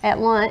members at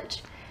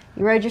lunch.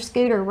 You rode your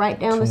scooter right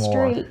down the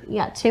street. You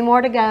got 2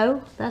 more to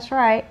go. That's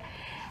right.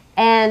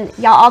 And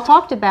y'all all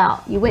talked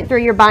about, you went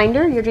through your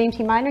binder, your dream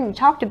team binder, and you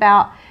talked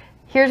about,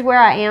 here's where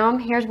I am,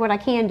 here's what I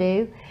can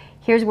do,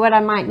 here's what I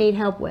might need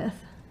help with,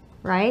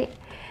 right?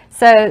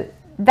 So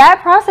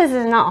that process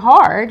is not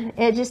hard.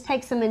 It just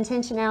takes some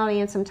intentionality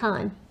and some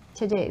time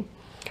to do.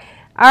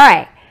 All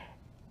right.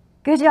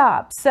 Good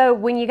job. So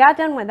when you got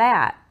done with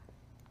that,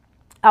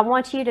 I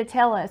want you to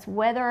tell us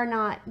whether or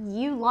not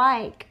you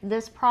like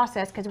this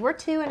process, because we're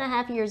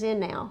 2.5 years in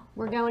now.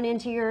 We're going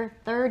into your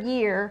 3rd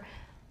year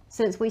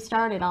since we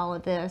started all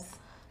of this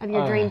of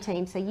your dream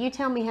team. So you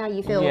tell me how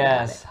you feel about it.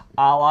 Yes,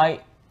 I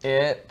like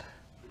it.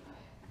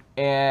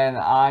 And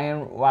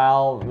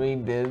while we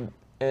did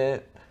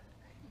it,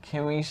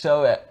 can we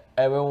show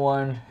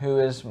everyone who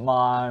is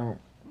my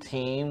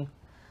team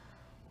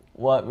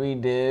what we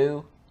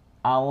do?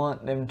 I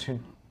want them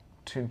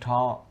to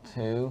talk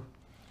to.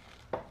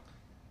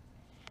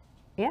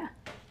 Yeah.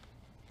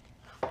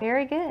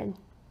 Very good.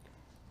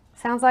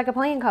 Sounds like a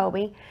plan,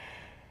 Colby.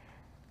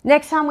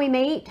 Next time we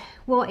meet,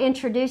 we'll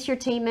introduce your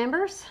team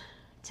members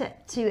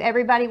to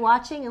everybody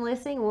watching and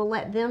listening. And we'll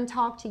let them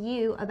talk to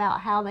you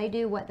about how they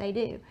do what they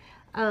do.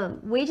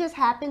 We just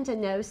happen to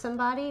know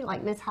somebody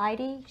like Miss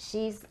Heidi.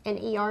 She's an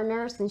ER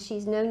nurse and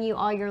she's known you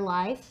all your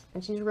life.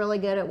 And she's really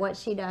good at what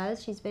she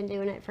does. She's been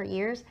doing it for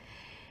years.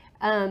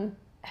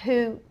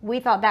 Who we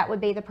thought that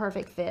would be the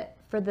perfect fit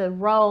for the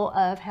role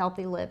of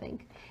healthy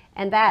living.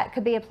 And that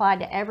could be applied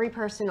to every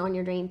person on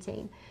your dream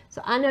team.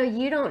 So I know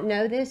you don't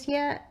know this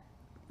yet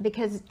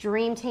because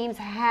dream teams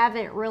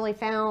haven't really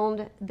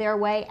found their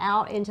way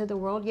out into the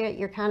world yet.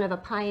 You're kind of a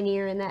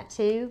pioneer in that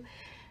too.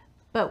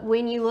 But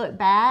when you look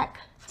back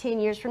 10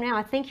 years from now,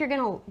 I think you're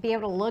going to be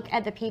able to look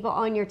at the people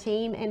on your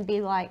team and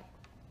be like,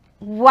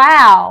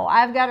 wow,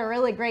 I've got a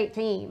really great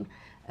team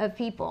of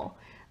people.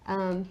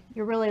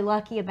 You're really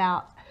lucky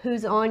about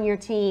who's on your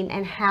team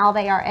and how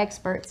they are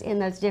experts in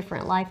those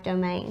different life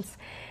domains.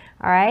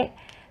 All right,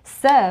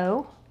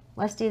 so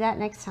let's do that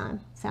next time.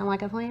 Sound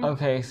like a plan?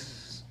 Okay,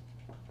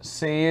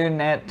 see you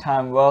next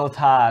time. Roll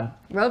Tide.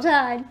 Roll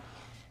Tide.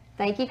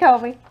 Thank you,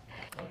 Colby.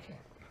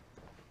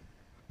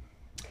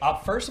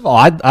 First of all,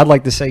 I'd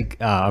like to say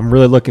I'm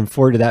really looking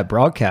forward to that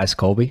broadcast,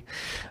 Colby,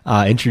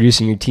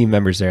 introducing your team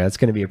members there. That's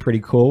going to be a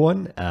pretty cool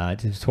one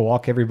to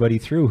walk everybody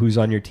through who's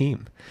on your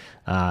team.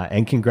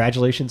 And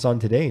congratulations on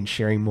today and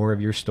sharing more of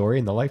your story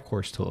in the Life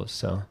Course tools.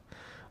 So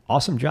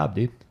awesome job,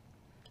 dude.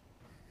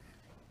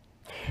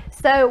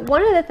 So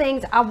one of the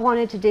things I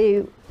wanted to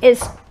do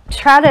is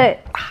try to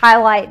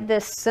highlight the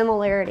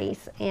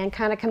similarities and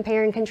kind of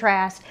compare and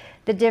contrast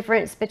the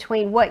difference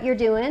between what you're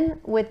doing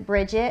with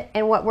Bridget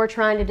and what we're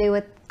trying to do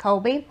with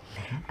Colby.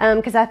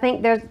 Because I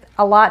think there's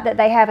a lot that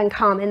they have in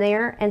common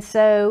there. And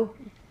so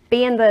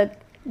being the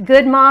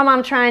good mom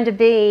I'm trying to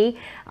be,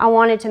 I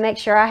wanted to make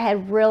sure I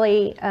had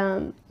really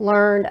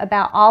learned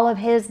about all of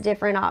his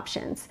different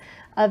options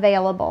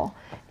available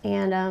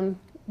and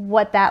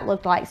what that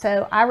looked like.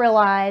 So I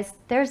realized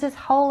there's this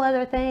whole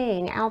other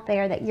thing out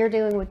there that you're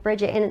doing with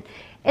Bridget, and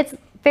it's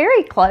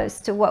very close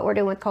to what we're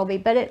doing with Colby,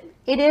 but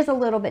it is a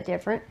little bit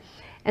different.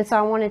 And so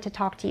I wanted to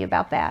talk to you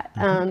about that.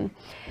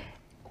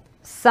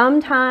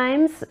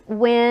 Sometimes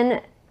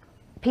when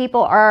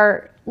people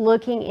are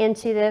looking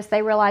into this,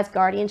 they realize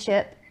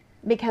guardianship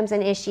becomes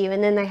an issue,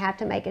 and then they have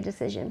to make a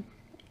decision.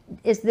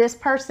 Is this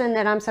person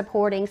that I'm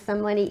supporting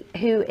somebody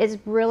who is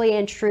really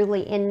and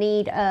truly in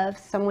need of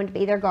someone to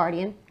be their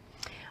guardian,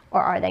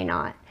 or are they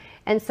not?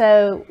 And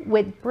so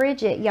with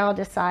Bridget, y'all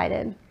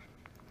decided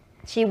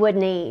she would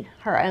need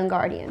her own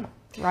guardian,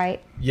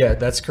 right? Yeah,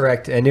 that's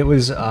correct. And it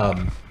was,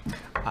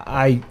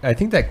 I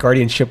think that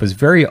guardianship was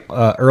very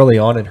early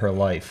on in her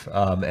life.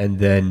 And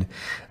then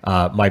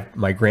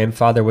my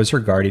grandfather was her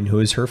guardian, who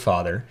is her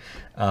father.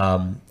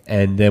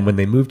 And then when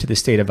they moved to the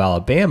state of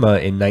Alabama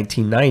in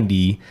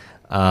 1990,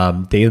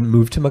 they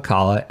moved to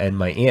McCalla, and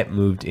my aunt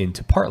moved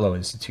into Partlow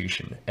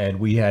Institution. And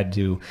we had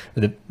to,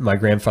 my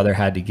grandfather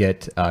had to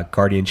get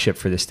guardianship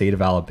for the state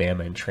of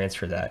Alabama and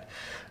transfer that.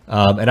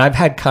 And I've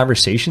had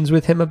conversations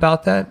with him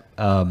about that.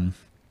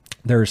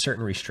 There are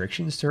certain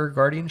restrictions to her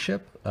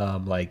guardianship.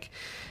 Like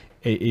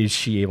is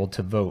she able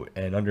to vote?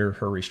 And under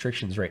her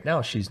restrictions right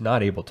now, she's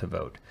not able to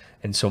vote.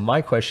 And so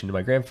my question to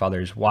my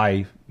grandfather is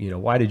why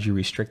did you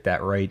restrict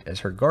that right as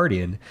her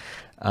guardian?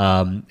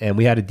 And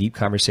we had a deep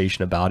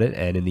conversation about it.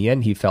 And in the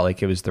end, he felt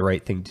like it was the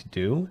right thing to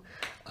do.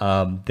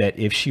 That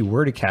if she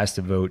were to cast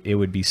a vote, it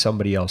would be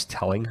somebody else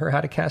telling her how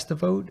to cast a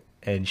vote,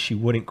 and she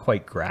wouldn't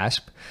quite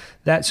grasp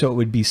that. So it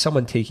would be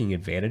someone taking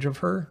advantage of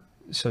her.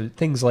 So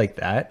things like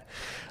that.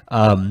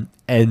 And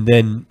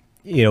then,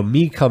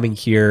 me coming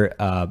here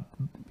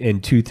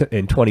in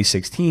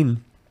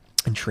 2016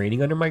 and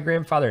training under my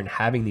grandfather and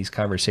having these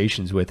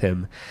conversations with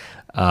him,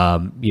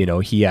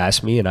 he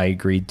asked me and I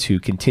agreed to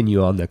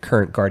continue on the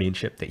current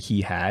guardianship that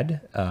he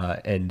had.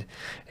 And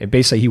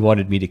basically he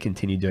wanted me to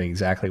continue doing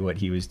exactly what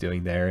he was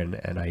doing there.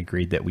 And I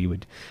agreed that we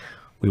would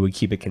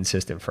keep it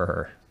consistent for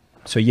her.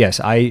 So yes,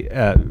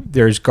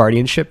 there's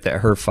guardianship that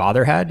her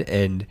father had,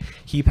 and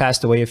he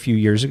passed away a few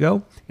years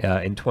ago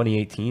in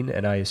 2018.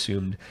 And I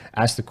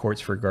asked the courts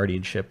for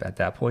guardianship at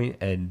that point,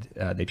 and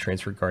they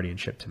transferred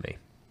guardianship to me.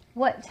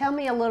 Tell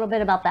me a little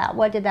bit about that.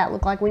 What did that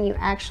look like when you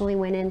actually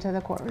went into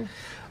the courtroom?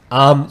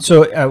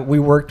 So we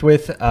worked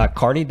with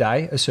Carney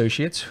Dye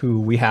Associates, who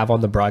we have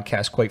on the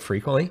broadcast quite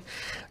frequently.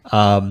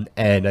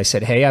 And I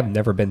said, hey, I've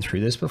never been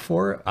through this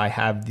before. I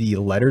have the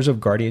letters of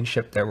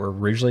guardianship that were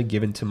originally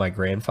given to my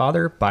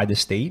grandfather by the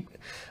state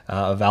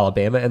of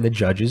Alabama and the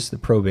judges, the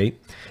probate.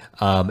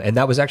 And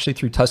that was actually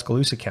through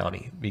Tuscaloosa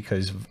County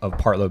because of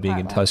Partlow being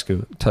in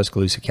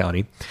Tuscaloosa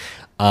County.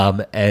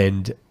 So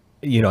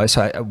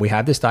we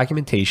have this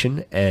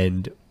documentation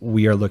and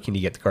we are looking to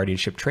get the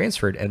guardianship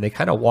transferred, and they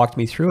kind of walked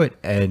me through it.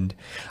 And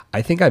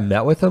I think I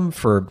met with them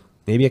for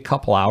maybe a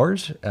couple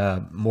hours,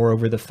 more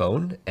over the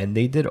phone, and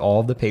they did all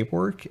of the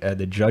paperwork.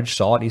 The judge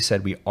saw it and he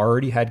said, we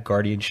already had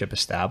guardianship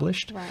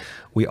established. Right.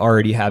 We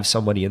already have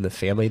somebody in the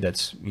family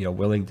that's,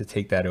 willing to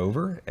take that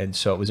over. And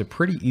so it was a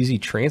pretty easy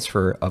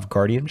transfer of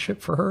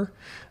guardianship for her,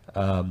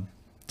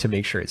 to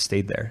make sure it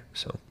stayed there.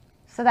 So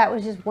that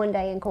was just one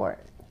day in court.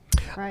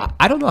 Right.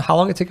 I don't know how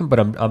long it took them, but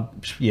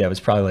it was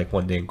probably like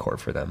one day in court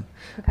for them.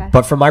 Okay.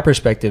 But from my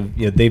perspective,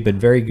 they've been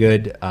very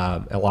good.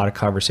 A lot of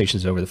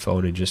conversations over the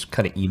phone and just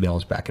kind of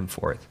emails back and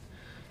forth.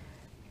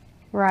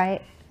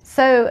 Right.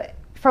 So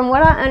from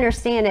what I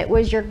understand, it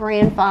was your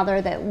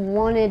grandfather that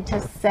wanted to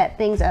set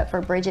things up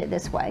for Bridget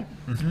this way,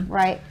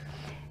 right?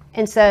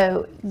 And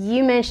so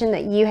you mentioned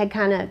that you had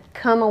kind of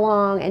come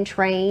along and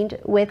trained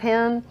with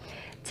him.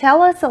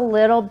 Tell us a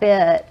little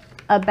bit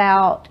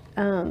about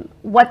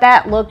what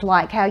that looked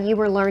like, how you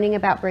were learning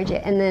about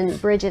Bridget, and then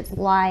Bridget's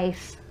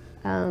life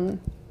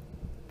from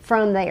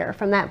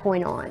that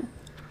point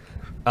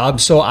on.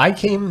 So I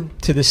came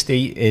to the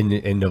state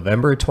in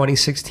November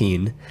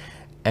 2016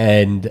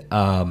 and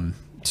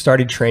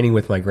started training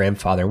with my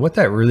grandfather. And what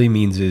that really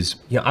means is,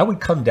 I would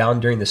come down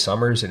during the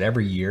summers and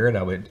every year,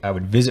 and I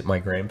would visit my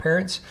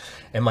grandparents,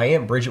 and my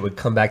Aunt Bridget would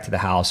come back to the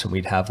house and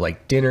we'd have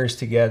like dinners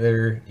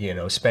together,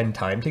 spend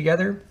time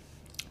together.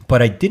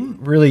 But I didn't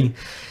really,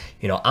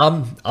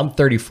 I'm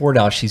 34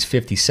 now, she's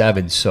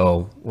 57.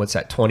 So what's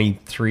that,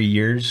 23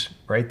 years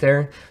right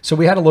there? So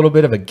we had a little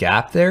bit of a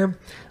gap there.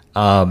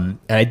 And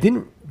I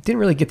didn't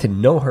really get to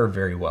know her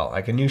very well.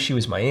 Like I knew she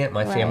was my aunt,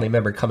 my family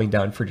member coming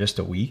down for just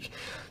a week.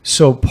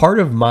 So part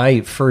of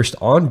my first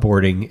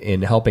onboarding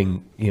in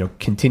helping,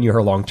 continue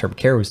her long-term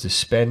care was to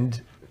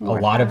spend a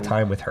lot of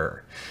time with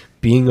her,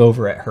 being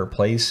over at her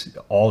place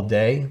all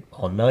day,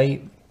 all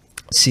night,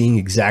 seeing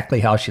exactly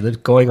how she lives,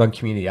 going on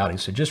community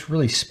outings. So just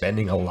really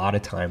spending a lot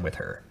of time with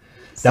her.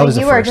 That was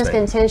the first thing. You were just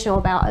intentional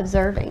about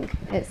observing,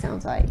 it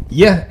sounds like.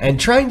 Yeah,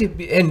 and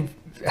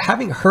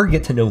having her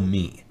get to know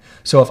me.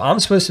 So if I'm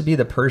supposed to be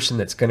the person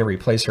that's going to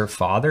replace her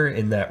father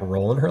in that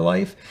role in her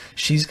life,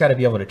 she's got to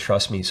be able to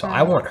trust me. So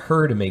I want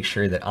her to make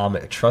sure that I'm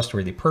a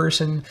trustworthy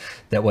person,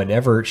 that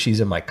whenever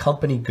she's in my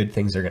company, good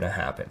things are going to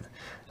happen.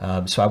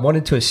 So I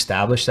wanted to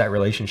establish that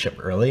relationship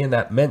early, and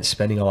that meant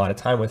spending a lot of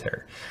time with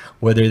her.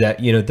 Whether that,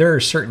 there are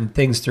certain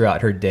things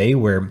throughout her day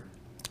where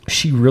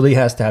she really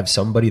has to have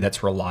somebody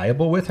that's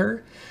reliable with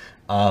her,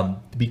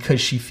 because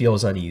she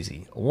feels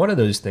uneasy. One of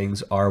those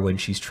things are when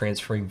she's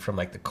transferring from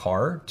like the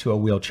car to a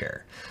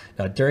wheelchair.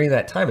 Now, during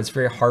that time, it's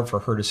very hard for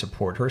her to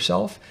support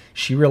herself.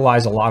 She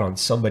relies a lot on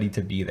somebody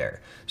to be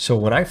there. So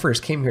when I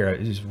first came here, I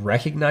was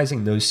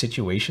recognizing those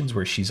situations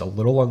where she's a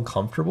little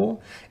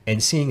uncomfortable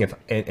and seeing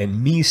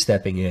and me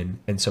stepping in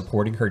and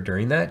supporting her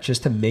during that,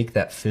 just to make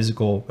that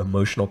physical,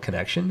 emotional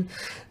connection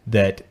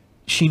that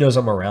she knows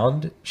I'm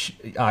around.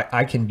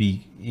 I can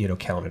be,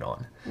 counted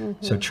on.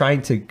 So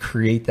trying to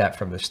create that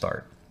from the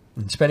start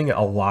and spending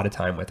a lot of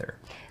time with her.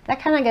 That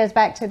kind of goes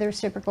back to the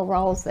reciprocal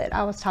roles that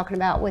I was talking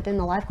about within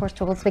the life course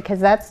tools, because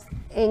that's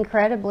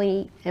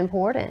incredibly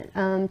important,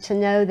 to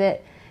know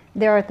that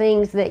there are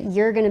things that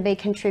you're going to be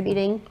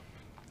contributing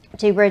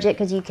to Bridget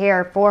because you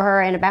care for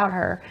her and about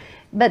her.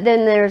 But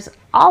then there's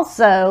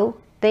also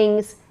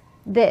things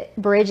that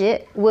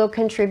Bridget will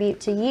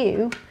contribute to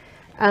you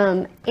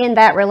in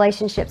that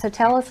relationship. So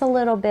tell us a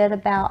little bit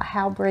about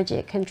how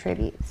Bridget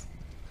contributes.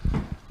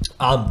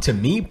 To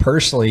me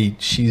personally,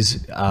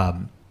 she's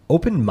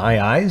opened my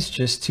eyes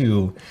just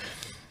to,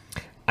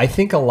 I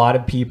think a lot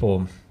of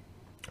people,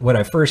 when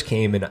I first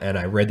came and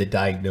I read the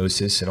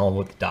diagnosis and all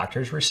what the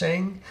doctors were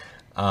saying,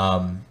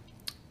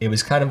 it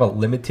was kind of a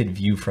limited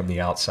view from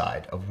the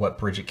outside of what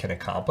Bridget can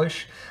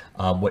accomplish,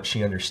 what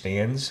she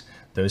understands,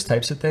 those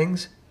types of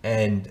things.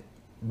 And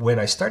when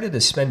I started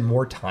to spend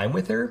more time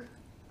with her,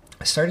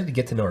 I started to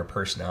get to know her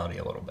personality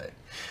a little bit.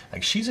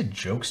 Like, she's a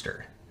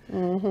jokester.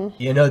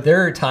 You know,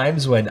 there are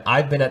times when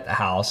I've been at the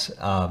house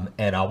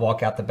and I'll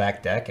walk out the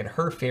back deck, and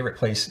her favorite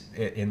place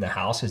in the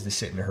house is to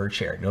sit in her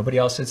chair. Nobody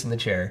else sits in the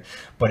chair,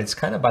 but it's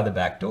kind of by the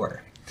back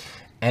door.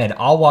 And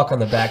I'll walk on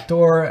the back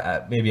door.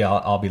 Maybe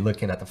I'll be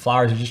looking at the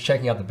flowers or just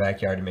checking out the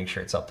backyard to make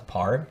sure it's up to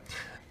par.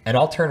 And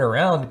I'll turn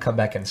around, come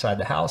back inside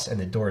the house, and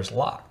the door is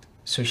locked.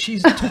 So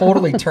she's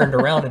totally turned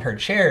around in her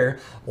chair,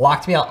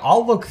 locked me out.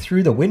 I'll look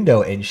through the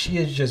window, and she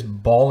is just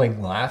bawling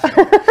laughing.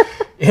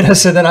 You know,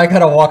 so then I got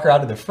to walk around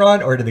to the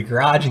front or to the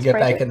garage and get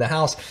back in the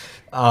house.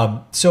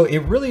 So it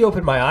really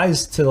opened my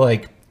eyes to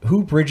like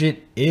who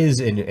Bridget is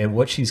and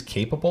what she's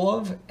capable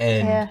of.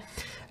 And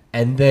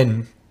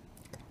then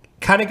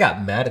kind of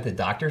got mad at the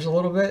doctors a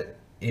little bit,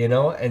 you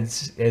know? And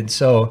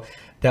so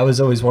that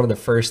was always one of the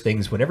first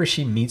things whenever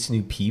she meets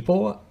new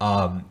people.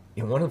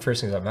 You know, one of the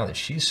first things I'm out is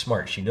she's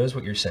smart. She knows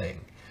what you're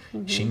saying.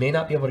 She may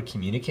not be able to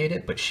communicate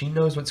it, but she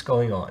knows what's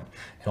going on.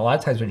 And a lot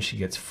of times when she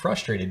gets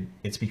frustrated,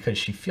 it's because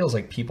she feels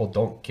like people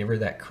don't give her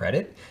that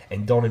credit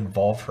and don't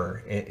involve her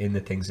in the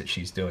things that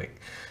she's doing.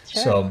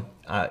 Sure. So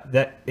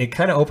that it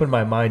kind of opened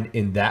my mind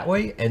in that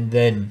way. And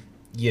then,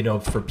 you know,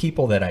 for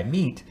people that I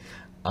meet,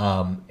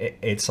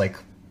 it's like,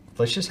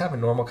 let's just have a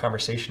normal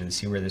conversation and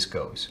see where this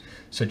goes.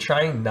 So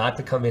trying not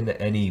to come into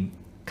any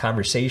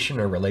conversation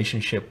or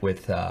relationship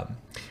with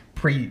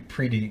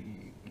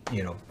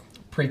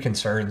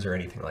pre-concerns or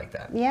anything like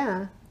that.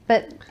 Yeah,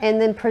 and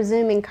then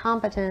presuming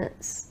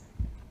competence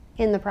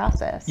in the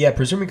process. Yeah,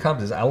 presuming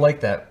competence. I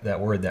like that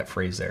word, that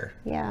phrase there.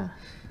 Yeah.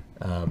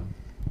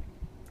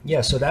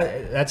 Yeah, so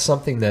that's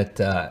something that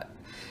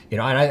you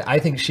know, and I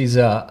think she's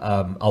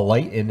a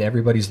light in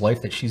everybody's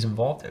life that she's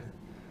involved in.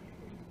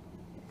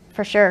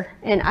 For sure,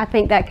 and I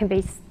think that can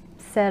be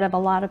said of a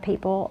lot of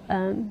people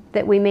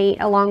that we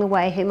meet along the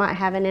way who might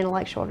have an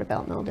intellectual or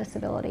developmental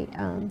disability.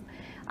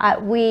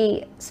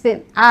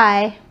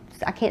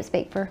 I can't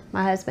speak for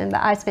my husband,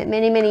 but I spent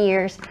many, many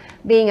years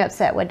being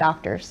upset with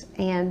doctors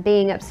and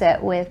being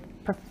upset with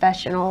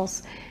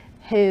professionals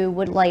who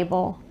would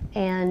label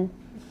and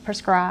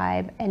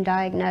prescribe and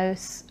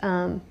diagnose.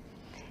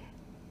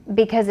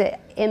 Because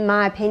in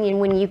my opinion,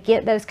 when you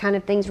get those kind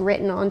of things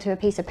written onto a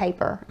piece of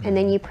paper and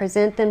then you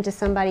present them to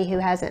somebody who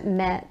hasn't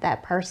met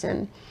that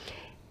person,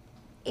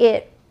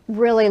 it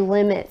really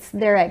limits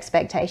their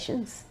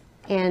expectations.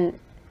 And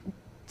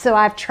so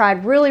I've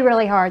tried really,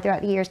 really hard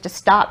throughout the years to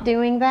stop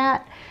doing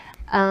that.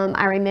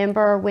 I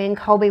remember when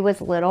Colby was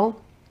little,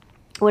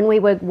 when we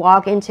would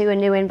walk into a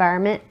new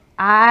environment,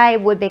 I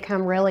would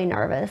become really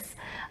nervous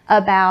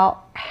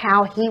about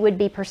how he would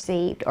be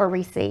perceived or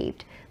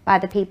received by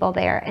the people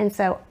there. And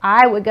so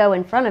I would go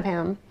in front of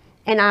him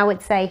and I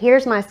would say,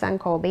 here's my son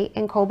Colby,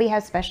 and Colby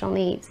has special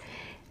needs.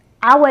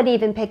 I wasn't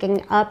even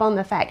picking up on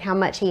the fact how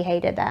much he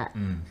hated that.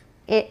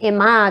 In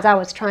my eyes, I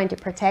was trying to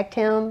protect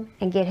him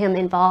and get him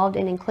involved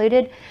and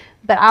included,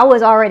 but I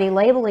was already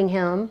labeling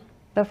him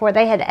before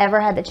they had ever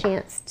had the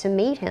chance to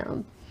meet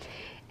him.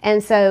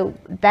 And so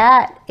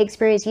that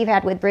experience you've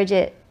had with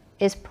Bridget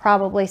is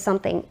probably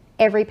something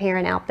every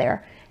parent out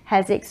there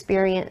has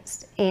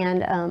experienced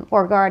and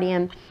or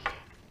guardian.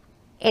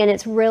 And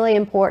it's really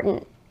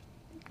important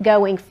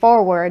going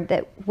forward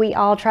that we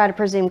all try to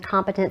presume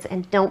competence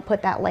and don't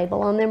put that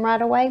label on them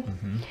right away.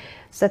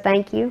 So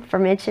thank you for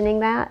mentioning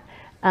that.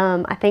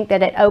 I think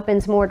that it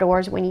opens more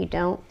doors when you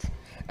don't.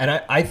 And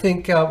I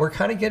think we're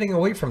kind of getting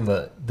away from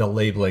the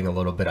labeling a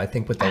little bit. I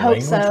think with the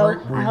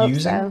language we're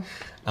using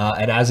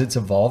and as it's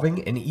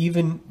evolving, and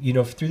even, you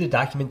know, through the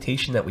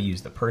documentation that we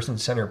use, the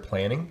person-centered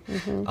planning,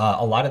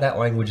 a lot of that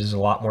language is a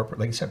lot more,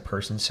 like I said,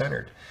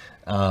 person-centered.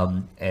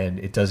 And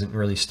it doesn't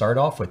really start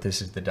off with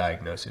this is the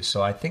diagnosis.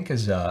 So I think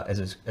as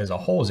a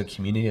whole, as a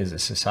community, as a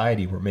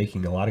society, we're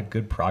making a lot of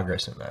good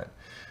progress in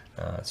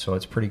that. So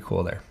it's pretty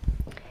cool there.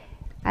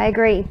 I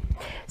agree.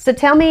 So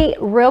tell me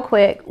real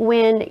quick,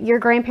 when your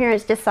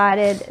grandparents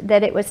decided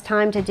that it was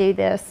time to do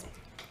this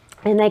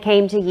and they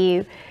came to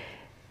you,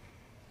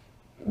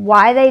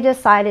 why they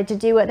decided to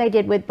do what they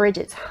did with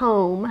Bridget's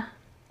home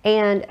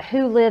and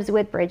who lives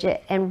with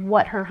Bridget and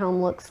what her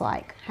home looks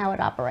like, how it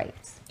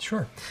operates.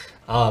 Sure.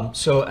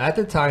 So at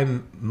the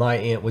time, my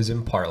aunt was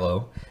in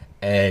Partlow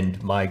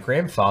and my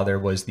grandfather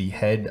was the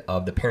head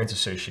of the Parents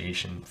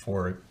Association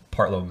for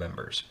Partlow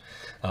members.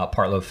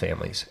 Partlow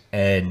families.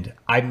 And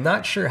I'm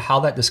not sure how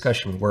that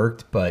discussion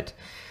worked, but,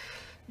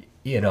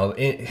 you know,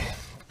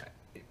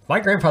 my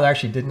grandfather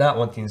actually did not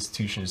want the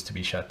institutions to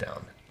be shut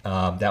down.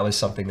 That was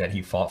something that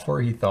he fought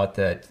for. He thought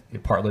that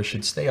Partlow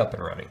should stay up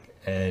and running.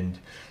 And,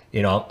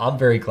 you know, I'm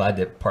very glad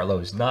that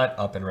Partlow is not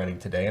up and running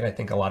today. And I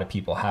think a lot of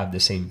people have the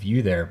same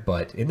view there.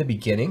 But in the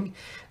beginning,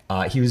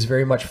 he was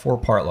very much for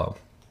Partlow.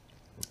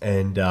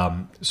 And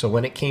so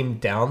when it came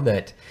down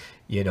that,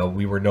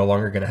 we were no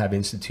longer going to have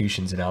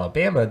institutions in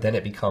Alabama, then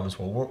it becomes,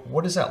 well,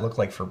 what does that look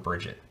like for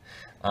Bridget?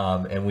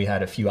 And we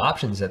had a few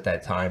options at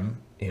that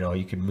time.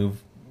 You could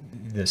move,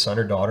 the son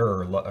or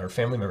daughter or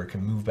family member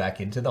can move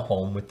back into the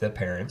home with the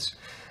parents.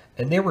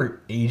 And they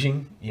were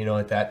aging,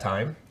 at that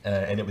time.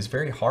 And it was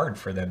very hard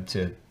for them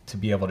to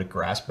be able to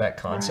grasp that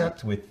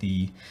concept with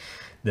the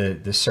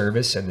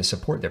service and the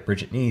support that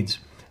Bridget needs.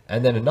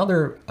 And then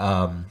another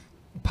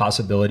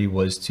possibility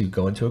was to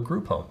go into a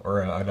group home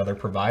or another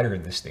provider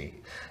in the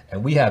state.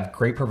 And we have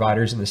great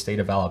providers in the state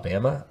of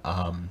Alabama.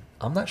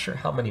 I'm not sure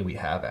how many we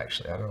have,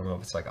 actually. I don't know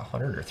if it's like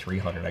 100 or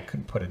 300. I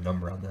couldn't put a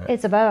number on that.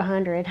 It's about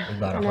 100.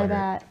 About I know 100.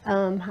 that.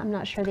 I'm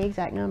not sure the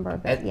exact number,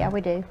 but yeah, we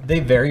do. They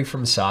vary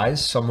from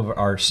size. Some of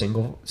our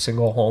single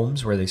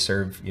homes where they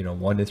serve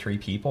 1 to 3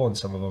 people, and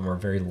some of them are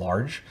very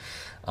large,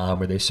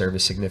 where they serve a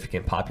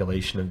significant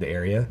population of the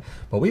area.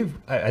 But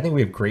I think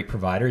we have great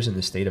providers in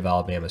the state of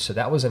Alabama, so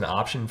that was an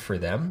option for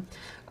them.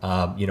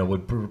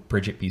 Would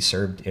Bridget be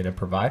served in a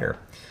provider?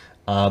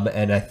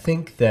 And I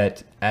think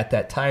that at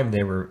that time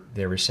they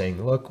were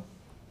saying, look,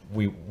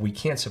 we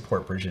can't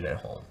support Bridget at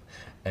home,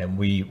 and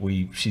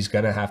she's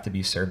going to have to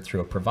be served through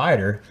a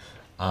provider.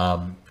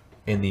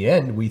 In the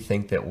end, we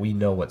think that we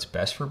know what's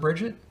best for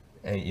Bridget,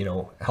 and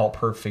help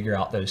her figure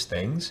out those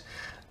things.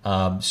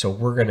 So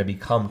we're going to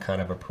become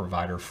kind of a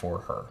provider for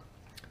her.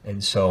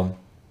 And so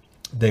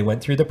they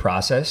went through the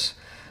process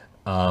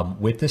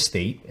with the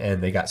state,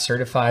 and they got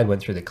certified,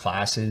 went through the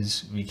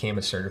classes, became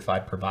a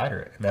certified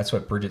provider. And that's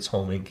what Bridget's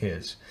Home Inc.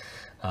 is.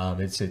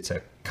 It's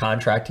a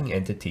contracting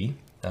entity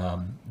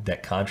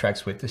that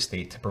contracts with the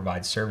state to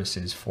provide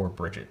services for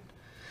Bridget.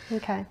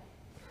 Okay.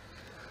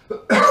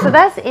 So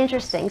that's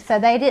interesting. So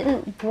they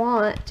didn't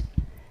want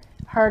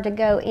her to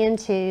go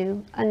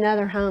into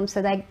another home,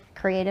 so they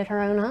created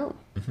her own home,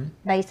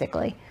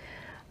 basically.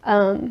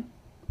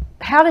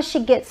 How does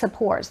she get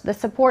supports? The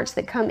supports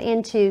that come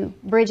into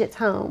Bridget's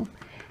home,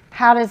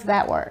 how does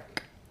that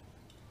work?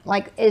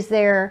 Like,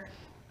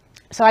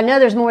 so I know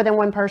there's more than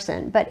one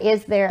person, but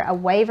is there a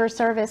waiver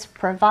service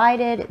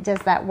provided? Does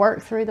that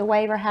work through the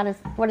waiver?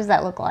 what does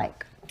that look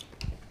like?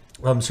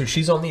 So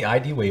she's on the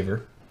ID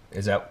waiver.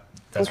 That's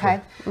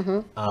okay.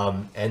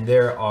 And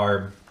there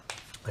are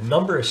a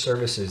number of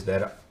services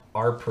that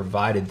are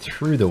provided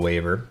through the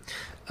waiver.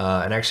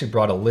 And I actually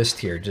brought a list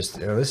here. This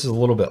is a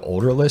little bit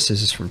older list.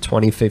 This is from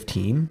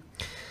 2015,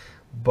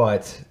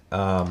 but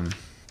I'll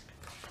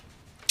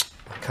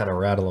kind of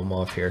rattle them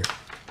off here.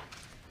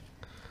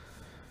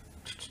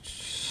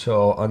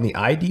 So on the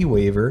ID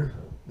waiver,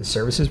 the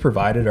services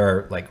provided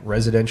are like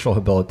residential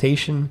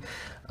habilitation,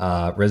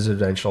 other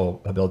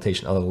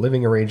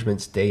living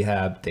arrangements,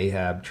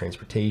 day-hab,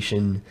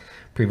 transportation,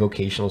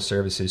 pre-vocational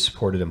services,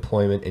 supported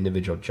employment,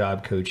 individual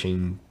job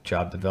coaching,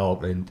 job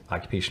development,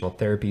 occupational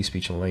therapy,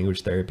 speech and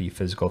language therapy,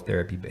 physical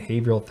therapy,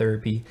 behavioral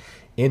therapy,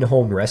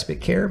 in-home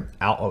respite care,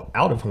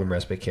 out-of-home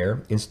respite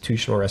care,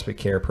 institutional respite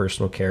care,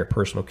 personal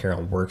care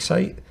on work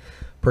site,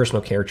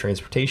 personal care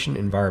transportation,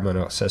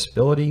 environmental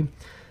accessibility,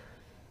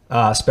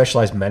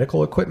 specialized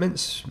medical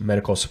equipments,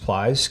 medical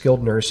supplies,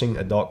 skilled nursing,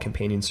 adult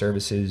companion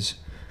services,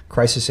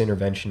 crisis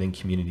intervention, and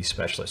community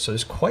specialists. So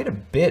there's quite a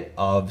bit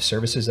of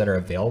services that are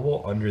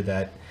available under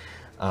that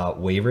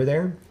waiver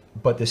there.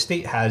 But the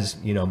state has,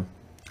 the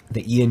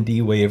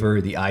E&D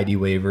waiver, the ID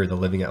waiver, the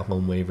living at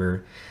home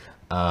waiver,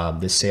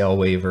 the sale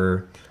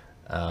waiver,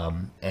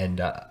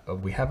 and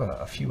we have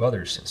a few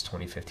others since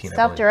 2015.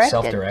 Self-directed.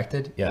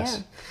 Self-directed, yes.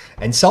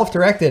 Yeah. And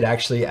self-directed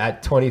actually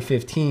at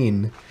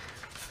 2015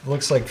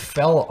 looks like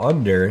fell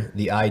under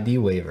the ID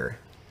waiver.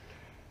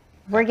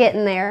 We're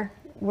getting there.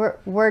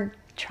 We're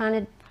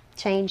trying to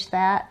change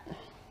that,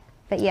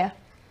 but yeah.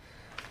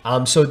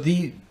 So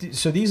these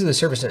are the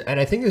services, and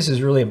I think this is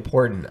really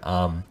important.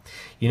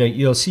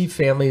 You'll see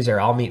families, or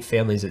I'll meet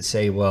families that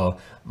say, well,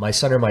 my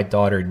son or my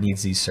daughter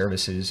needs these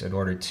services in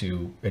order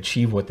to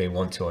achieve what they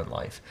want to in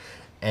life.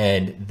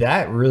 And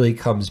that really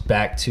comes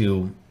back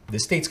to the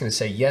state's going to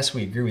say, yes,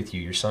 we agree with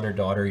you. Your son or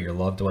daughter, your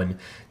loved one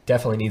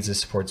definitely needs the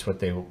supports, what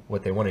they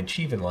want to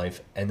achieve in life.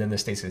 And then the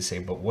state's going to say,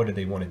 but what do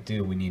they want to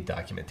do? We need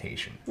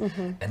documentation.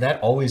 And that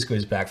always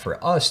goes back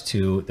for us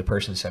to the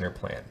person-centered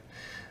plan.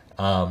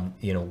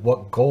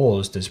 What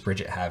goals does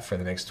Bridget have for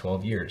the next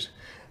 12 years?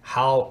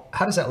 How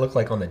does that look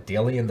like on the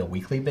daily and the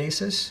weekly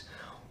basis?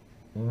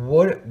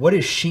 What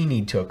does she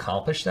need to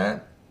accomplish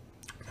that?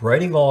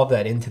 Writing all of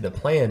that into the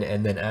plan,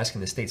 and then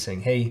asking the state,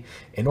 saying, hey,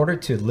 in order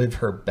to live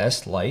her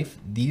best life,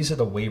 these are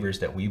the waivers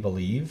that we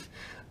believe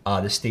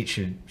the state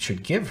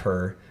should give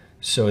her,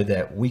 so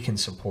that we can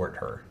support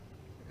her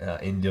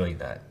in doing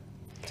that.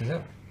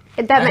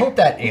 I hope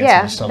that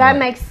answers somewhat. That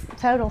makes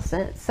total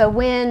sense. So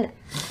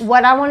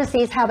what I want to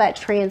see is how that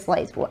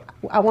translates.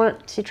 I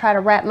want to try to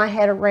wrap my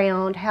head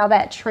around how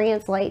that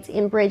translates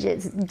in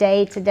Bridget's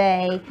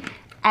day-to-day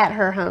at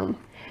her home.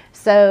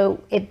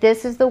 So if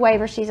this is the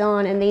waiver she's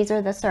on and these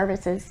are the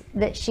services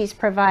that she's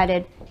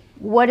provided,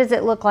 what does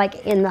it look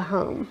like in the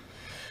home?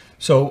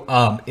 So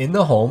in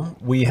the home,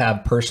 we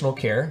have personal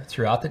care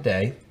throughout the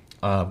day.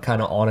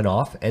 kind of on and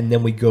off. And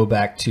then we go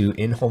back to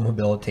in-home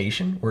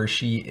habilitation, where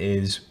she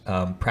is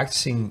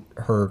practicing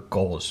her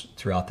goals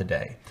throughout the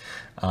day.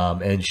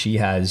 And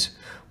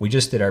we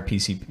just did our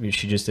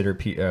she just did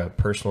her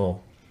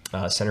personal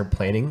centered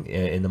planning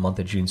in the month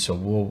of June.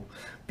 So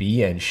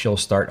she'll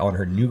start on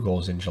her new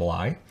goals in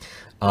July.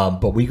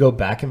 But we go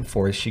back and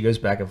forth. She goes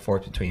back and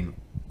forth between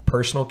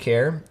personal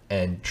care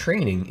and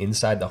training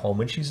inside the home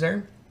when she's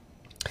there.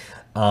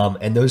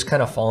 And those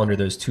kind of fall under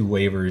those two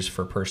waivers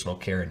for personal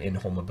care and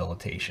in-home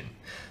habilitation.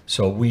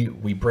 So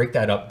we break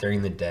that up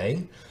during the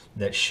day,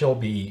 that she'll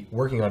be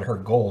working on her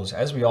goals,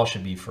 as we all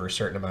should be, for a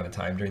certain amount of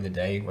time during the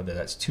day, whether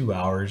that's 2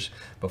 hours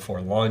before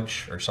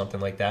lunch or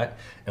something like that.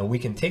 And we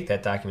can take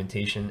that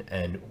documentation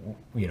and,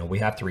 we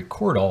have to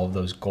record all of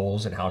those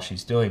goals and how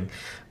she's doing.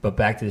 But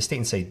back to the state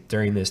and say,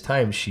 during this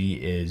time, she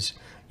is,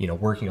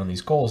 working on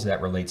these goals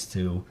that relates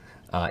to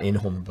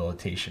in-home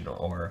habilitation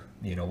or,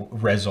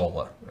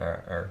 Rezola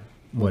or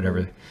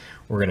whatever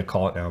we're going to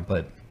call it now.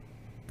 But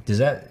is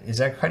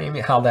that kind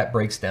of how that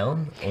breaks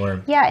down?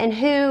 Or yeah,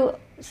 and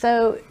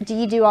so do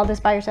you do all this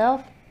by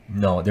yourself?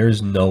 No,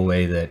 there's no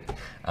way that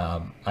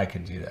I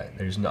could do that.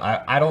 There's no,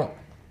 I don't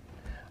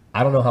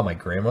know how my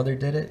grandmother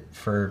did it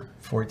for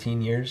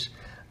 14 years.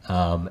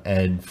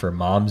 And for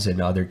moms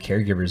and other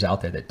caregivers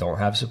out there that don't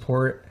have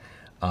support,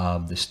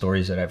 the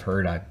stories that I've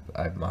heard,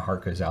 my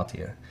heart goes out to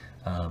you.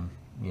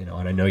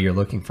 And I know you're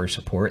looking for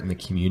support in the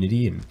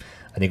community, and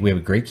I think we have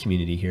a great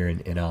community here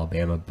in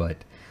Alabama,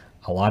 but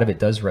a lot of it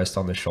does rest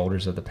on the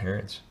shoulders of the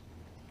parents,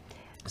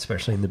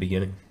 especially in the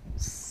beginning.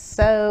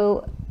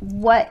 So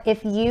what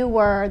if you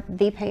were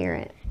the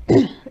parent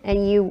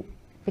and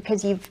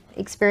because you've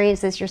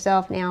experienced this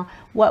yourself now,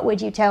 what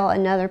would you tell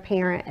another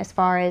parent as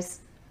far as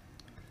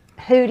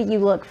who do you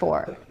look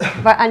for?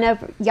 But I know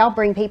y'all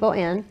bring people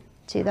in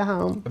to the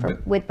home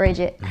with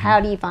Bridget. Mm-hmm. How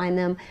do you find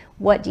them?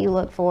 What do you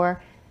look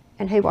for?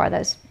 And who are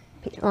those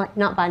people? Like,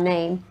 not by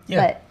name,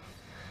 but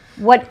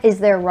what is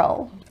their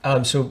role?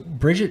 So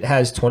Bridget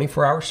has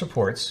 24-hour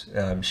supports.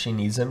 She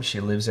needs them.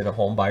 She lives in a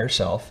home by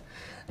herself.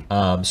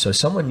 So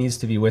someone needs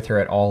to be with her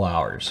at all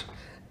hours.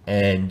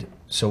 And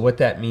so what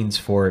that means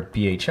for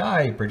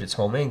BHI, Bridget's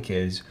Home Inc.,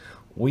 is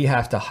we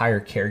have to hire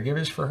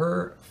caregivers for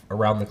her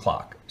around the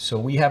clock. So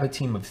we have a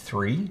team of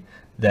 3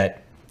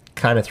 that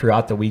kind of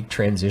throughout the week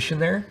transition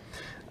there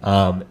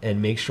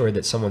and make sure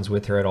that someone's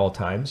with her at all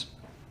times.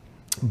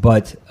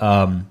 But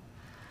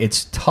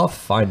it's tough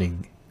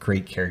finding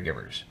great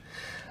caregivers.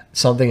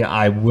 Something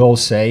I will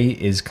say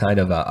is kind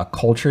of a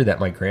culture that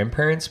my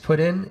grandparents put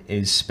in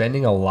is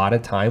spending a lot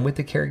of time with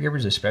the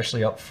caregivers,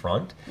 especially up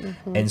front,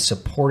 and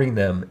supporting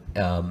them,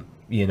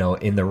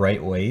 in the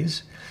right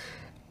ways.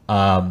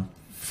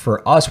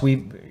 For us,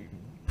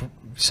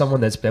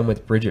 someone that's been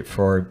with Bridget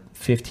for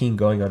 15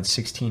 going on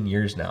 16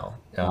 years now.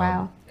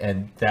 Wow.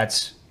 And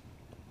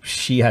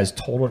she has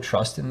total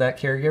trust in that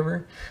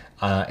caregiver.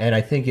 And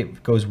I think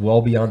it goes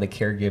well beyond the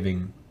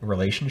caregiving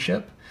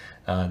relationship.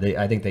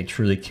 I think they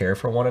truly care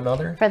for one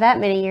another. For that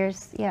many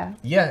years, yeah.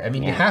 Yeah, I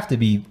mean, you have to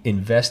be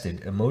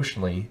invested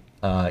emotionally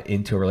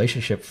into a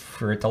relationship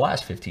for it to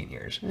last 15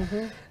 years.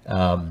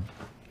 Mm-hmm.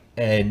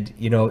 And,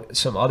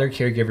 some other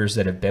caregivers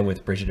that have been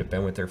with Bridget have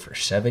been with her for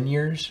 7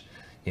 years,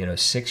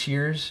 6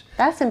 years.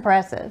 That's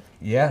impressive.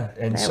 Yeah,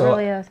 and it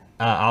really is.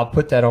 I'll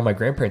put that on my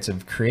grandparents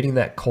of creating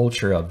that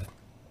culture of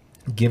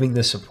giving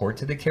the support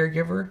to the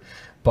caregiver,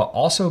 but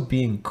also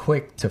being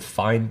quick to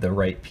find the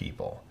right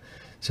people.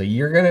 So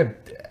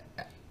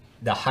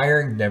the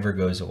hiring never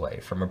goes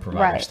away from a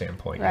provider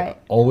standpoint. Right. You're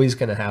always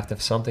going to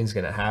something's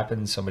going to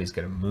happen. Somebody's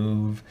going to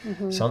move.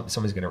 Mm-hmm.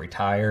 Somebody's going to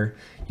retire.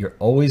 You're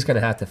always going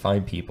to have to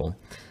find people.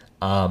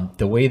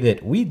 The way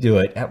that we do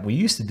it, we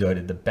used to do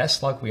it, the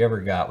best luck we ever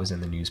got was in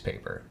the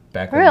newspaper.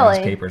 Back when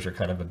newspapers were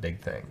kind of a big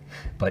thing.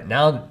 But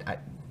now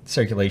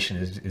circulation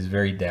is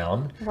very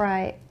down.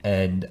 Right.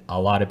 And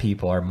a lot of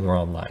people are more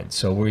online.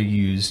 So we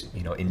use,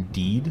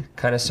 Indeed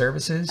kind of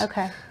services.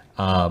 Okay.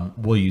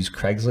 We'll use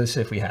Craigslist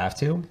if we have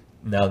to.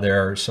 Now,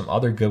 there are some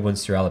other good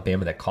ones through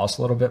Alabama that cost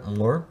a little bit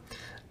more.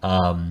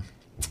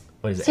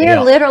 What is it? So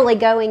you're literally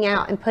going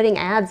out and putting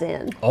ads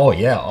in. Oh,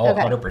 yeah. Oh,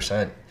 okay.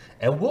 100%.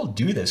 And we'll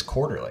do this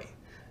quarterly.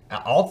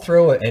 I'll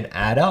throw an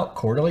ad out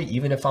quarterly,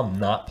 even if I'm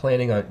not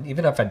planning on,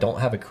 even if I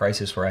don't have a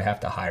crisis where I have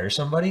to hire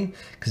somebody.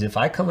 Because if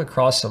I come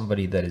across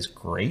somebody that is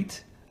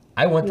great,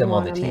 I want them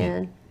on the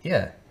team.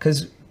 Yeah.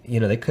 Because,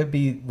 they could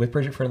be with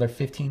Bridget for another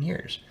 15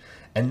 years.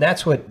 And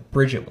that's what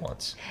Bridget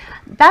wants.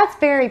 That's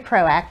very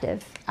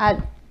proactive.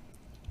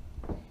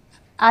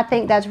 I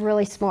think that's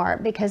really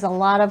smart, because a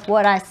lot of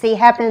what I see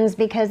happens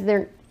because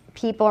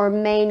people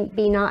may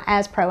be not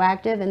as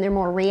proactive and they're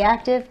more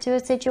reactive to a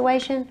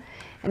situation,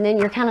 and then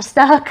you're kind of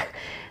stuck.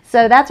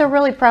 So that's a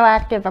really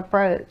proactive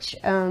approach.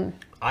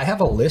 I have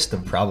a list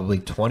of probably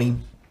 20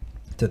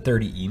 to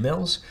 30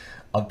 emails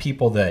of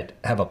people that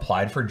have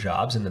applied for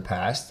jobs in the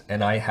past,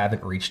 and I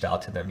haven't reached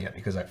out to them yet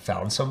because I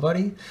found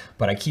somebody,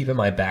 but I keep in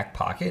my back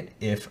pocket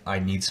if I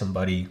need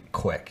somebody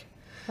quick.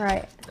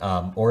 Right.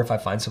 Or if I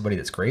find somebody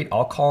that's great,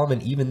 I'll call them,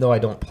 and even though I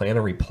don't plan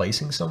on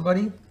replacing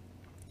somebody,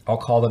 I'll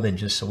call them in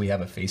just so we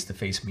have a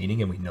face-to-face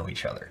meeting and we know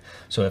each other.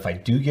 So if I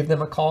do give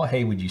them a call,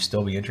 hey, would you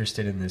still be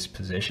interested in this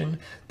position?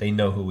 They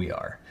know who we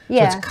are.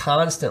 Yeah. So it's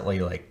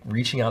constantly like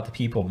reaching out to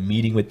people,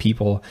 meeting with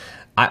people.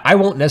 I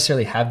won't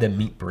necessarily have them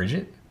meet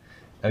Bridget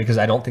because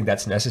I don't think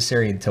that's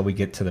necessary until we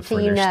get to the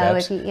further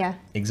steps. Yeah.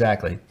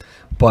 Exactly.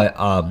 But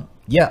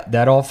yeah,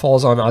 that all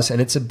falls on us.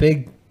 And it's a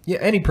big,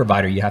 any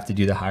provider, you have to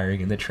do the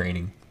hiring and the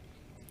training.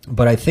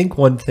 But I think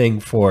one thing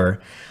for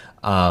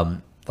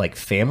like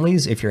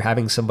families, if you're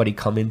having somebody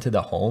come into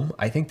the home,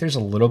 I think there's a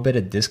little bit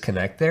of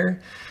disconnect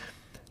there.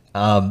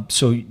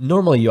 So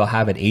normally you'll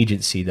have an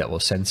agency that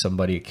will send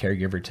somebody, a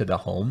caregiver, to the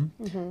home.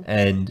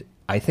 And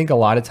I think a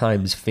lot of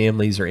times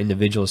families or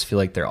individuals feel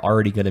like they're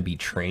already going to be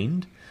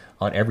trained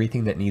on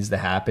everything that needs to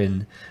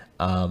happen.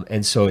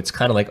 And so it's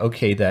kind of like,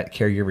 okay, that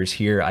caregiver's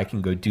here, I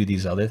can go do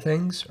these other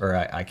things, or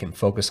I can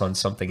focus on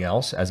something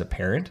else as a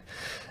parent.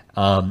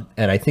 And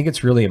I think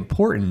it's really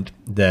important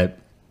that,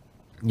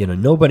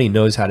 nobody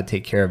knows how to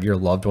take care of your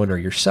loved one or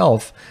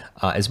yourself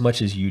as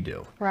much as you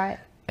do. Right.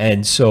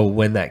 And so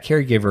when that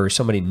caregiver or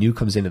somebody new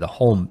comes into the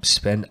home,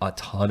 spend a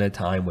ton of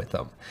time with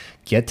them.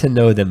 Get to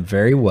know them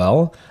very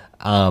well,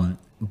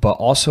 but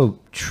also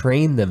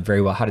train them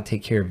very well how to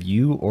take care of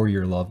you or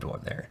your loved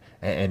one there,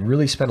 and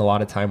really spend a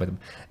lot of time with them.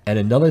 And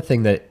another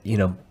thing that,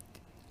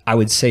 I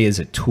would say is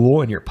a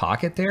tool in your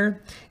pocket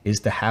there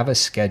is to have a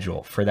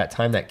schedule for that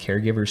time that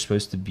caregiver is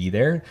supposed to be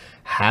there.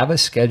 Have a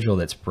schedule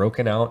that's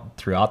broken out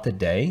throughout the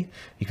day,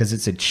 because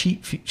it's a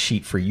cheat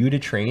sheet for you to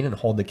train and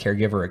hold the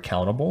caregiver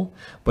accountable,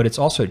 but it's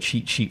also a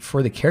cheat sheet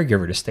for the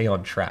caregiver to stay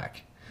on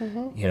track.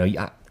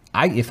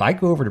 If I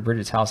go over to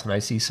Bridget's house and I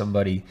see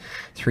somebody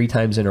 3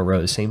 times in a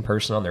row, the same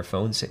person on their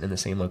phone sitting in the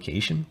same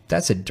location,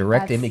 that's a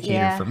direct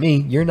indicator for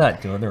me. You're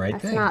not doing the right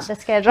thing. That's not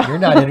the schedule. You're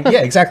not. Yeah,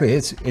 exactly.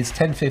 It's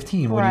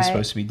 10:15. What are you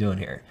supposed to be doing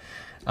here?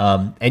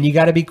 And you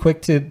got to be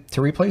quick to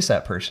replace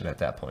that person at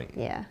that point.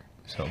 Yeah.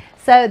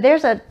 So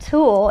there's a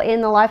tool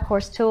in the Life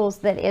Course tools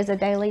that is a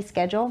daily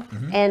schedule.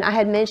 And I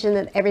had mentioned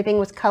that everything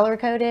was color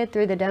coded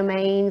through the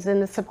domains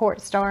and the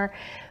support star.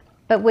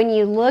 But when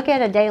you look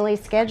at a daily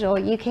schedule,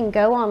 you can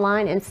go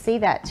online and see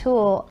that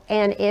tool.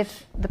 And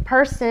if the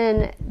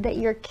person that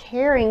you're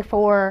caring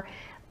for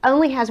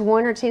only has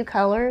 1 or 2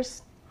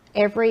 colors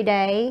every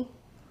day,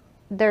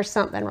 there's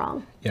something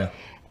wrong. Yeah.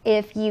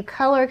 If you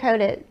color code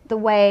it the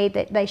way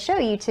that they show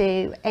you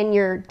to, and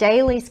your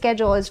daily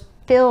schedule is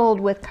filled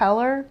with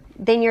color,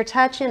 then you're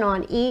touching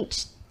on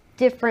each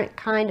different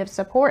kind of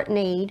support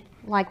need,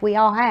 like we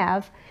all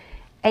have,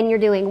 and you're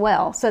doing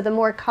well. So the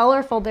more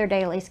colorful their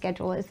daily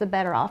schedule is, the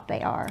better off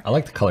they are. I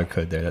like the color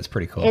code there. That's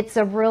pretty cool. It's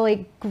a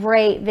really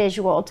great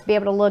visual to be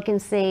able to look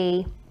and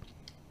see,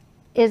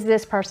 is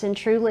this person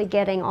truly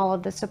getting all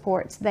of the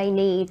supports they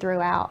need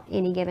throughout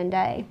any given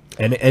day?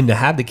 And to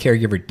have the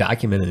caregiver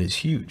documented is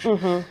huge.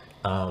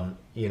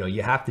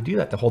 You have to do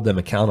that to hold them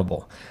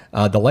accountable.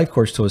 The Life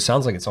Course tool, it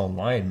sounds like it's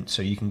online,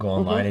 so you can go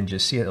online and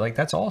just see it. Like,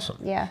 that's awesome.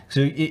 Yeah.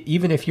 So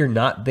even if you're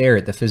not there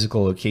at the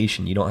physical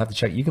location, you don't have to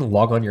check. You can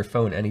log on your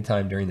phone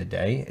anytime during the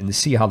day and to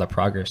see how the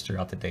progress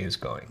throughout the day is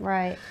going.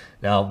 Right.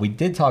 Now, we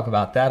did talk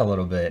about that a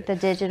little bit. The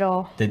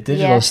digital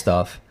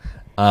Stuff.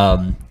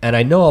 And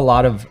I know a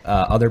lot of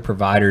other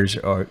providers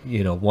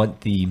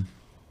want the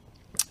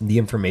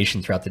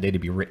information throughout the day to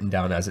be written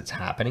down as it's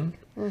happening.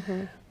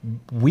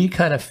 We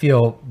kind of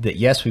feel that,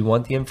 yes, we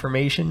want the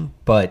information,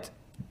 but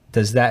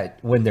does that,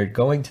 when they're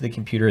going to the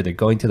computer, they're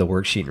going to the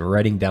worksheet and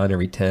writing down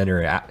every 10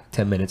 or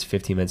 10 minutes,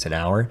 15 minutes, an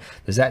hour,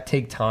 does that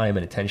take time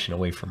and attention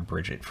away from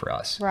Bridget for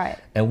us? Right.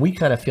 And we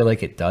kind of feel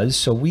like it does.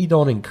 So we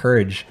don't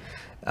encourage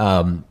the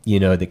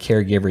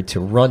caregiver to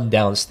run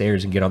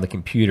downstairs and get on the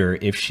computer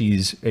if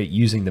she's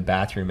using the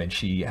bathroom and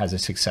she has a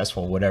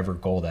successful whatever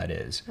goal that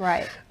is.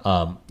 Right.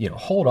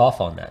 Hold off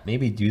on that.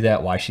 Maybe do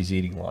that while she's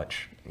eating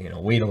lunch.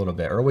 Wait a little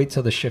bit, or wait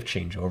till the shift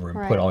change over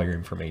and put all your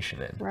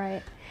information in.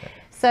 Right.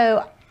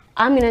 So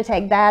I'm going to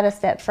take that a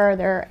step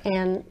further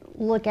and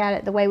look at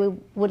it the way we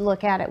would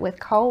look at it with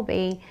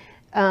Colby.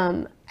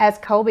 As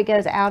Colby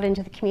goes out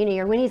into the community,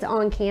 or when he's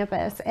on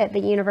campus at the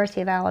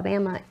University of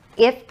Alabama,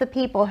 if the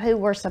people who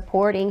were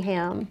supporting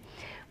him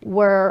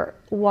were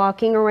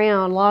walking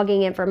around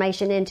logging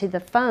information into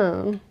the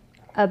phone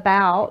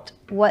about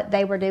what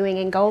they were doing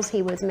and goals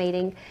he was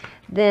meeting,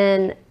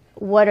 then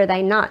what are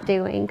they not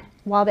doing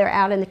while they're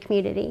out in the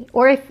community?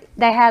 Or if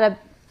they had a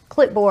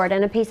clipboard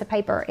and a piece of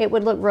paper, it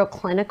would look real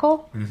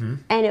clinical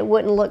and it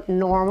wouldn't look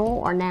normal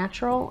or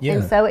natural. Yeah.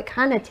 And so it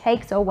kind of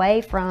takes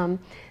away from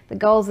the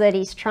goals that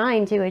he's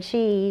trying to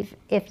achieve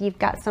if you've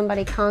got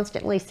somebody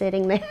constantly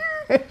sitting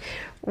there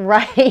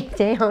writing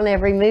down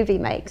every move he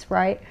makes,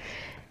 right?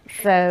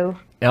 So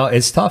now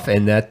it's tough,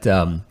 and that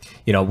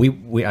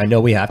I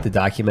know we have to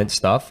document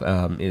stuff,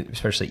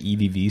 especially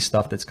EVV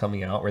stuff that's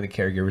coming out where the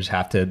caregivers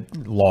have to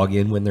log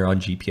in when they're on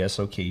GPS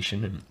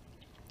location, and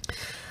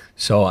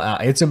so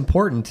it's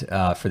important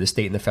for the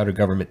state and the federal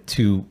government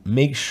to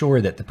make sure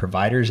that the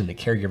providers and the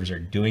caregivers are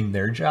doing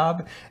their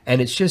job,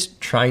 and it's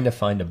just trying to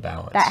find a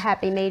balance. that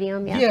happy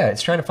medium, Yeah,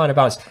 it's trying to find a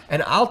balance.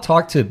 And I'll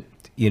talk to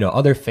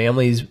other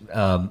families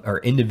or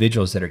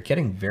individuals that are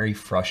getting very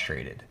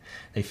frustrated.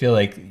 They feel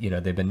like,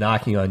 they've been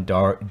knocking on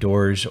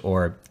doors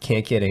or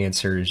can't get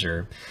answers,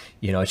 or,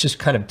 it's just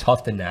kind of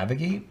tough to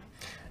navigate.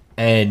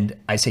 And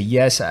I say,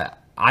 yes,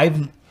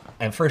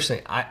 and first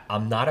thing,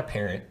 I'm not a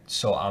parent,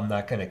 so I'm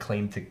not going to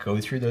claim to go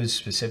through those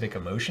specific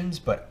emotions,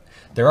 but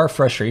there are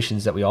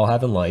frustrations that we all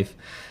have in life.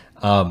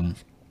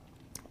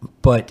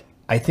 But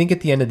I think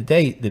at the end of the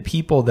day, the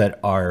people that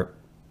are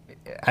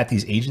at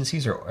these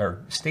agencies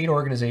or state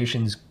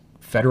organizations,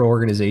 federal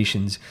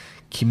organizations,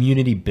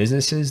 community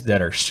businesses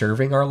that are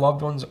serving our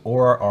loved ones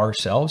or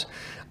ourselves,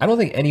 I don't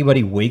think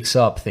anybody wakes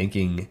up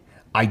thinking,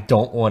 I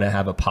don't want to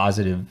have a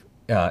positive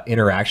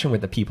interaction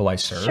with the people I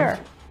serve. Sure.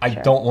 I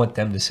don't want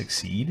them to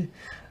succeed.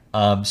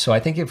 So I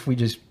think if we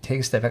just take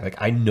a step back,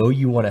 like, I know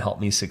you want to help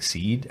me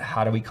succeed.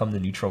 How do we come to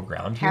neutral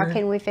ground here? How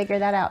can we figure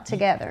that out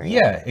together?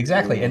 Yeah,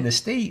 exactly. And the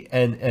state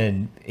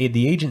and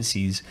the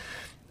agencies,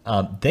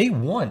 they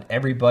want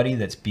everybody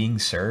that's being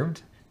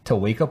served to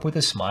wake up with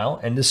a smile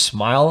and to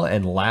smile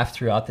and laugh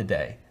throughout the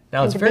day.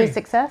 Now, And to be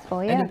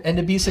successful, yeah. and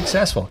to be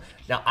successful.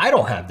 Now, I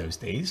don't have those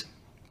days.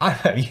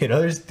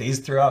 There's days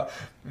throughout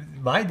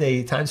my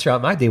day, times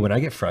throughout my day when I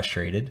get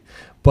frustrated,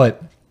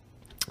 but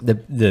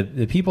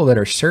the people that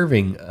are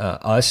serving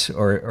us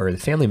or the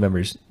family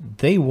members,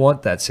 they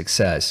want that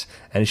success,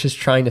 and it's just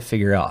trying to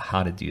figure out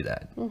how to do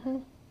that. Mm-hmm.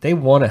 They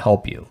want to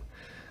help you,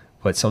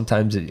 but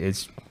sometimes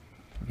it's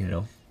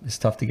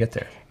tough to get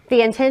there.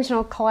 The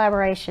intentional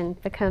collaboration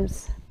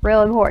becomes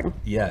real important.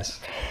 Yes.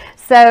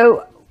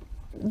 So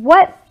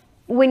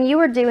when you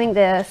were doing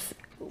this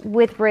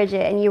with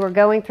Bridget and you were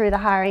going through the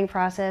hiring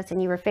process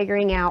and you were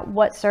figuring out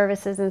what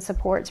services and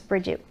supports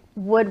Bridget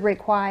would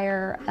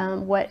require,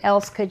 what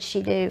else could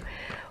she do,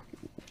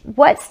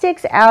 what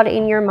sticks out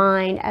in your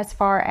mind as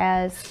far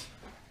as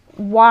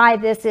why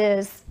this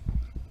is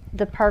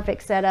the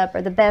perfect setup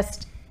or the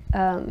best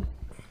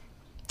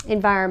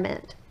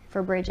environment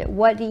for Bridget?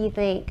 What do you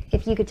think,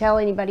 if you could tell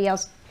anybody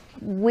else,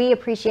 we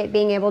appreciate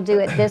being able to do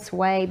it this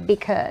way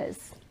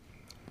because?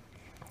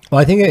 Well,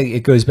 I think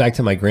it goes back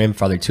to my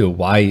grandfather too.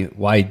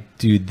 Why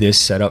do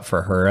this setup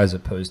for her as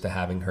opposed to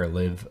having her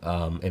live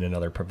in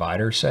another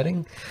provider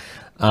setting?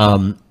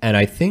 And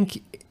I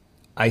think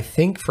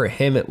for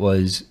him it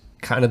was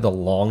kind of the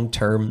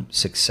long-term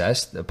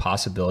success, the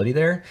possibility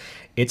there.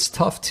 It's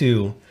tough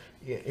to,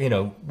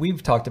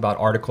 we've talked about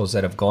articles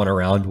that have gone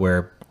around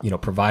where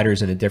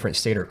providers in a different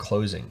state are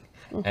closing,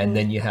 mm-hmm. and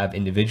then you have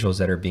individuals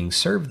that are being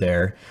served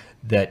there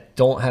that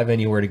don't have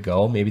anywhere to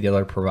go. Maybe the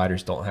other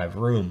providers don't have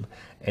room.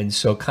 And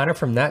so kind of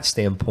from that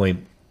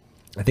standpoint,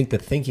 I think the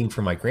thinking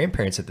for my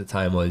grandparents at the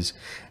time was,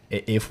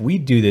 if we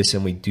do this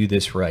and we do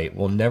this right,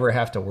 we'll never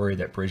have to worry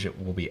that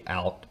Bridget will be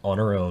out on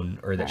her own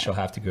or that she'll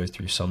have to go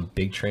through some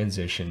big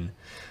transition.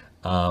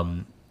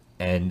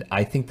 And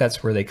I think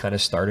that's where they kind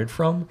of started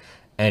from.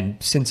 And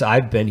since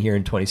I've been here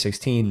in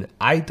 2016,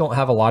 I don't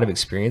have a lot of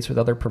experience with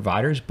other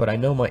providers, but I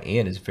know my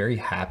aunt is very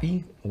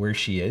happy where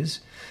she is.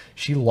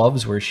 She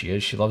loves where she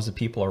is. She loves the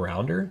people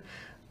around her.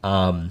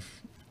 And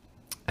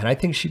I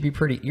think she'd be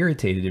pretty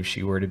irritated if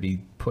she were to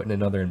be put in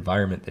another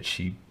environment that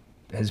she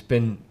has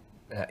been,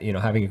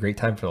 having a great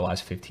time for the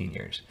last 15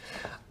 years.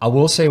 I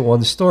will say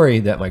one story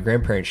that my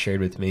grandparents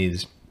shared with me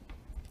is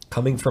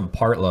coming from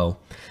Partlow.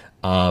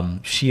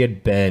 She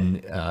had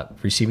been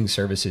receiving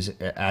services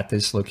at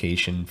this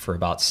location for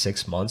about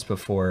 6 months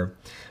before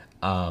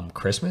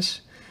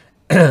Christmas.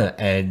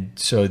 And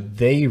so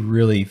they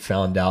really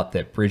found out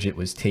that Bridget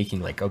was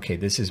taking okay,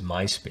 this is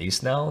my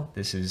space now.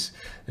 This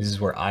is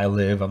where I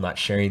live. I'm not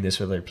sharing this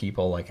with other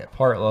people like at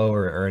Partlow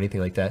or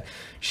anything like that.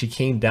 She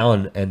came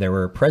down and there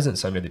were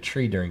presents under the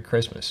tree during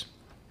Christmas.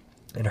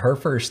 And her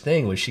first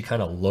thing was she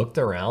kind of looked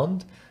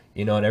around,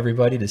 at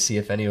everybody to see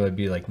if anyone would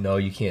be like, no,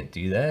 you can't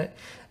do that.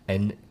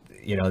 And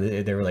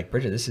they were like,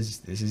 Bridget, this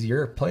is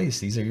your place.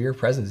 These are your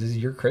presents. This is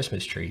your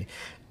Christmas tree.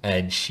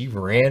 And she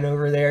ran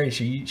over there.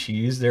 She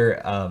used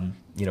their,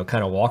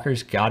 kind of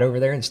walkers, got over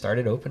there and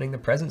started opening the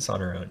presents on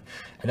her own.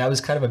 And that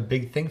was kind of a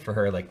big thing for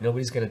her. Like,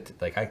 nobody's going to,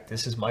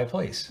 this is my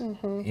place,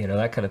 mm-hmm.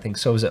 That kind of thing.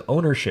 So it was an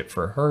ownership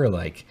for her,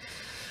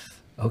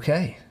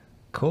 okay,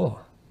 cool.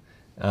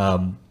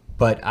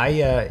 But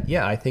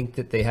I think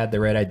that they had the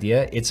right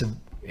idea. It's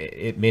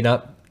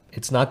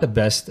not the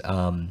best,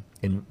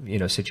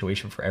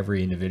 situation for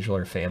every individual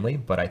or family,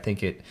 but I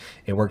think it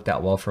worked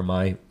out well for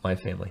my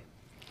family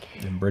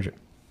and Bridget.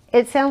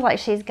 It sounds like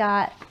she's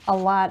got a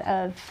lot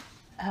of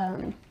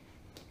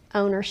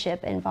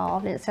ownership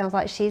involved, and it sounds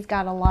like she's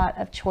got a lot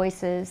of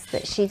choices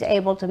that she's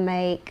able to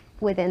make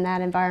within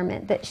that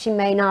environment that she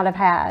may not have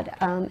had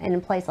in a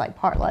place like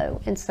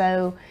Partlow. And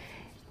so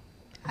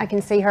I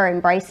can see her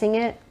embracing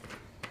it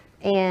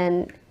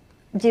and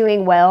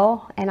doing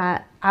well, and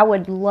I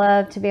would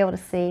love to be able to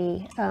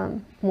see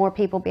more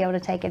people be able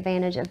to take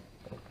advantage of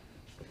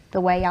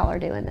the way y'all are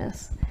doing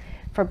this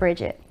for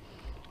Bridget.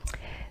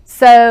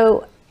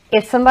 So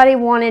if somebody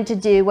wanted to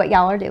do what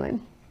y'all are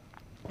doing,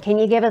 can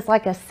you give us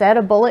a set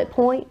of bullet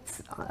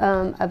points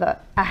of a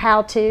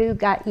how-to? You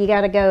got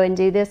to go and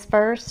do this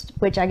first,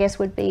 which I guess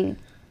would be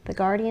the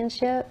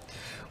guardianship?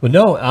 Well,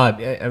 no,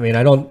 I mean,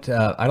 I don't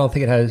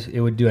think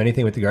it would do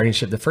anything with the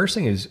guardianship. The first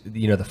thing is,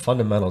 the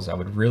fundamentals. I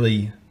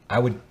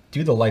would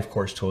do the life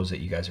course tools that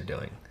you guys are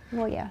doing.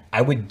 Well, yeah.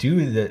 I would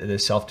do the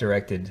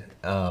self-directed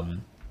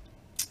Waivers.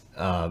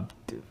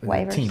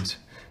 teams.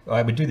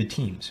 I would do the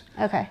teams.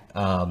 Okay.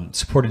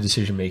 Supported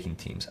decision-making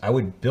teams. I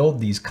would build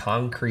these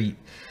concrete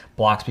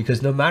blocks,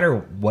 because no matter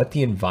what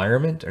the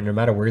environment or no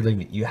matter where you're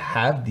living, you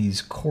have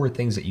these core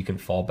things that you can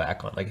fall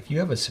back on. Like if you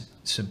have a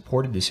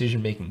supported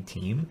decision-making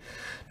team,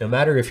 no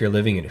matter if you're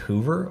living in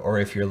Hoover or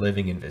if you're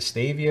living in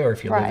Vestavia or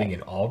if you're living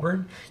in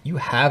Auburn, you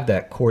have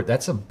that core.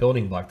 That's a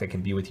building block that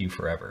can be with you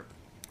forever.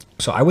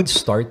 So I would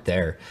start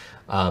there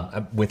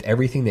with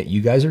everything that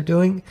you guys are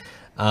doing.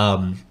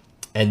 And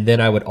then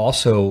I would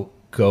also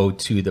go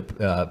to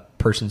the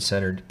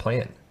person-centered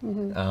plan.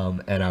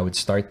 And I would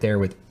start there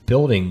with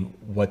building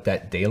what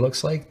that day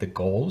looks like, the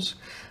goals,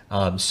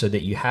 so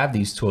that you have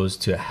these tools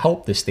to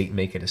help the state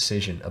make a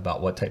decision about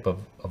what type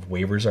of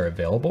waivers are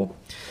available.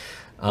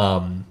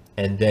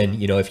 And then,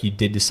 if you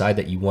did decide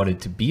that you wanted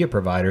to be a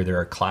provider, there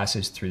are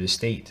classes through the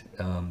state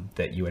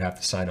that you would have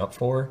to sign up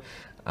for.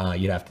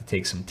 You'd have to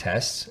take some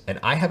tests. And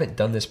I haven't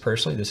done this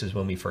personally. This is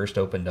when we first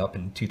opened up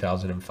in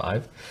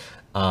 2005.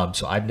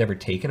 So I've never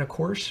taken a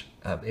course.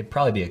 It'd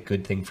probably be a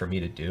good thing for me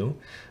to do.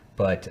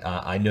 But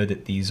I know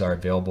that these are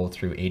available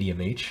through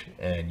ADMH,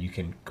 and you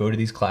can go to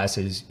these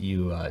classes,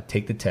 you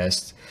take the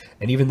test,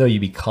 and even though you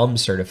become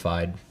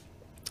certified,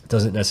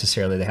 doesn't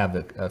necessarily, they have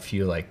a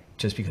few, like,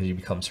 just because you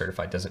become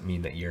certified doesn't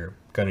mean that you're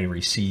going to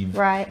receive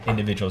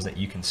individuals that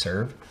you can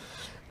serve.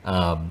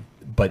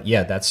 But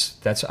yeah,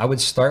 that's I would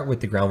start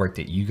with the groundwork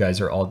that you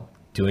guys are all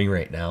doing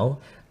right now,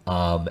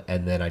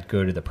 and then I'd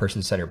go to the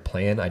person-centered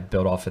plan. I'd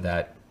build off of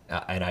that,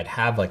 and I'd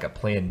have like a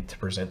plan to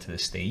present to the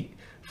state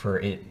for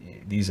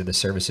it. These are the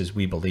services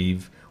we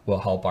believe will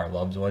help our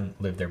loved one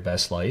live their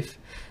best life.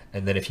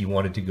 And then if you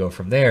wanted to go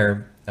from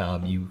there,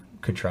 you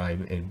could try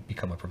and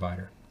become a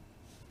provider.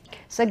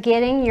 So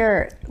getting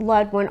your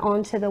loved one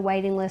onto the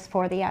waiting list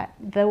for the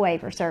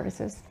waiver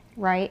services,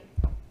 right,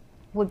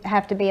 would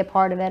have to be a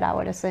part of it, I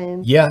would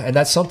assume. Yeah, and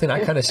that's something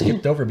I kind of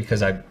skipped over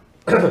because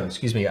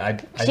excuse me,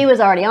 she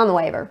was already on the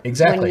waiver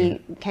exactly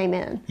when you came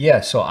in.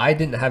 Yeah, so I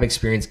didn't have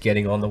experience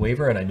getting on the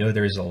waiver, and I know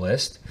there is a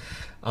list.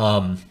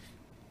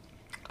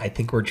 I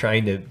think we're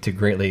trying to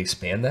greatly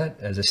expand that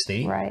as a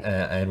state, right?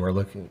 And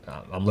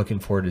I'm looking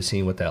forward to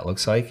seeing what that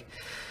looks like.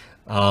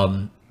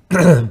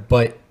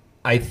 But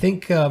I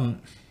think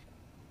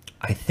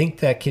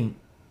that can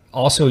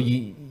also,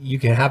 you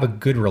can have a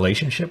good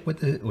relationship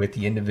with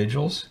the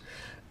individuals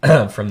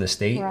from the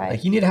state. Right.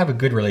 Like, you need to have a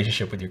good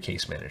relationship with your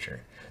case manager.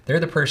 They're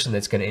the person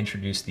that's going to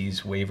introduce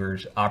these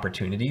waivers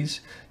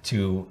opportunities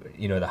to,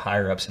 the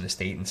higher ups in the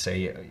state and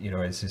say,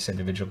 is this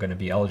individual going to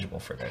be eligible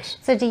for this?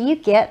 So do you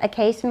get a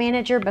case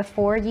manager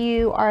before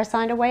you are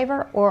assigned a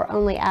waiver or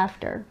only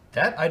after?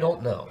 That I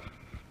don't know.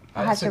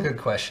 That's a good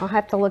question. I'll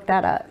have to look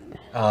that up.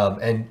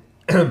 And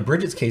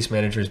Bridget's case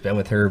manager has been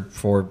with her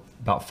for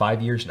about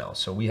 5 years now.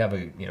 So we have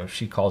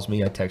she calls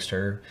me, I text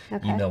her,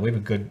 email. We have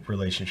a good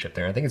relationship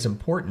there. I think it's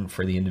important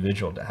for the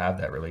individual to have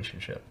that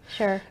relationship.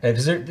 Sure.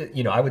 Because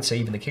I would say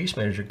even the case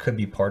manager could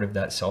be part of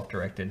that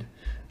self-directed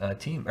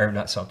team, or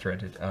not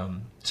self-directed,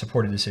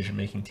 supported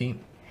decision-making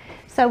team.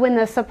 So when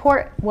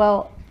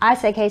the I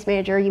say case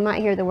manager, you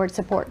might hear the word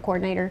support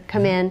coordinator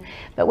come in,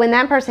 but when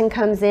that person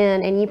comes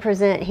in and you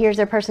present, here's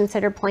their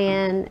person-centered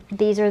plan,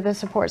 these are the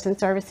supports and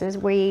services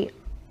we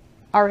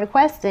are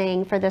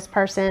requesting for this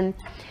person,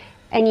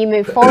 and you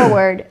move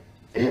forward,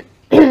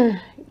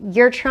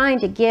 you're trying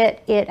to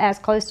get it as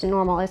close to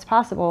normal as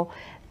possible.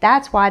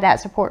 That's why that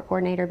support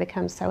coordinator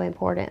becomes so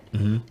important,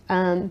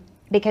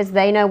 because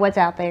they know what's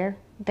out there.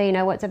 They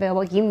know what's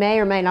available. You may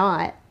or may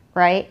not,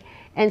 right?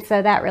 And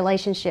so that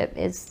relationship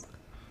is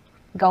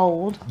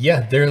gold.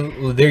 Yeah,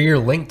 they're your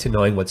link to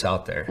knowing what's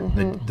out there.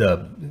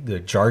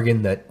 The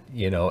jargon that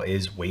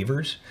is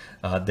waivers,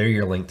 they're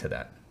your link to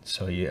that.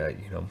 So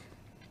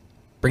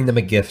bring them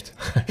a gift.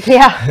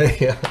 Yeah.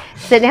 Yeah.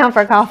 Sit down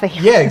for coffee.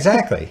 Yeah,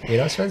 exactly.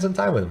 Spend some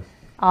time with them.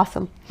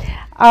 Awesome.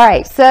 All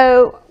right.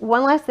 So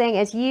one last thing,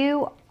 as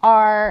you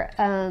are,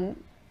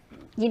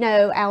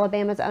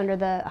 Alabama's under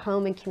the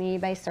home and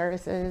community-based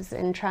services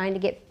and trying to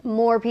get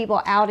more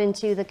people out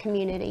into the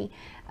community.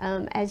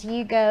 As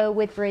you go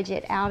with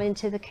Bridget out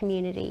into the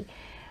community,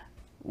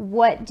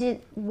 what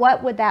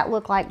would that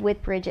look like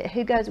with Bridget?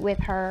 Who goes with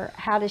her?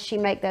 How does she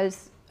make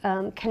those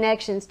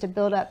connections to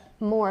build up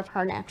more of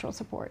her natural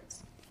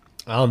supports?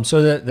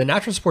 So the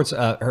natural supports,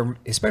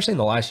 especially in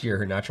the last year,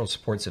 her natural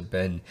supports have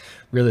been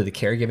really the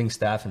caregiving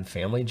staff and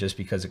family, just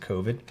because of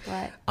COVID.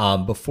 Right.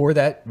 Before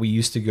that, she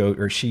used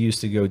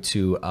to go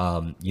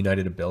to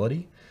United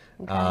Ability,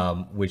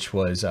 which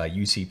was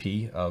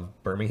UCP of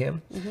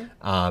Birmingham,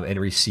 and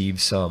receive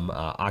some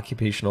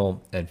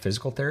occupational and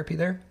physical therapy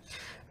there.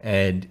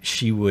 And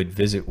she would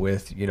visit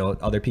with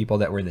other people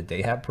that were in the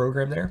DayHab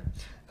program there.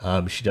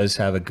 She does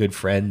have a good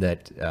friend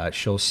that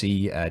she'll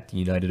see at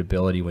United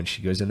Ability when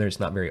she goes in there. It's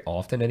not very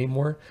often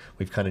anymore.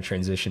 We've kind of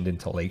transitioned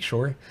into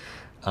Lakeshore.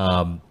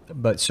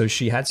 But so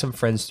she had some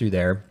friends through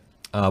there.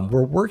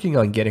 We're working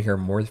on getting her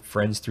more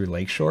friends through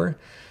Lakeshore.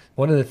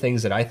 One of the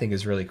things that I think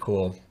is really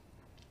cool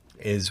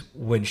is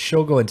when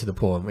she'll go into the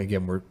pool, and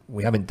again,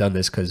 we haven't done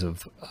this because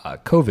of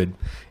COVID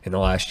in the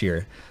last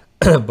year,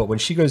 but when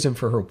she goes in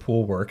for her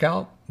pool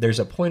workout, there's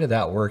a point of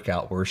that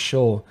workout where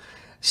she'll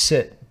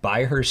sit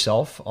by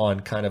herself on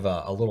kind of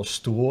a little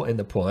stool in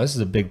the pool. This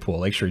is a big pool.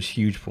 Lakeshore's a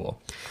huge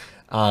pool.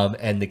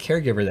 And the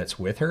caregiver that's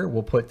with her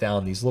will put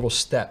down these little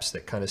steps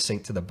that kind of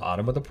sink to the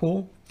bottom of the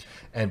pool.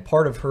 And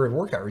part of her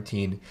workout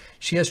routine,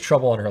 she has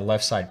trouble on her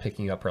left side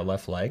picking up her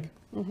left leg.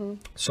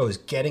 So is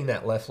getting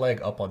that left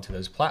leg up onto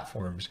those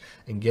platforms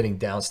and getting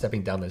down,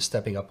 stepping down, then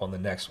stepping up on the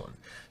next one.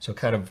 So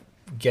kind of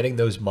getting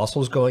those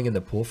muscles going in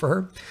the pool for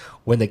her.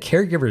 When the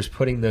caregiver is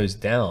putting those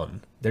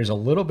down, there's a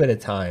little bit of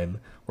time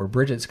where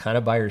Bridget's kind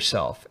of by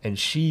herself and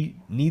she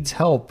needs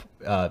help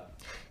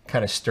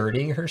kind of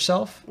sturdying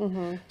herself.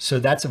 So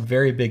that's a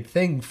very big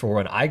thing for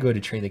when I go to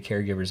train the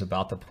caregivers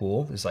about the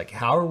pool is like,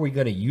 how are we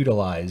going to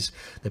utilize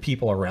the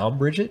people around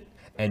Bridget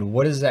and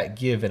what does that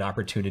give an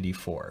opportunity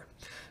for?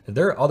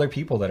 There are other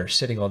people that are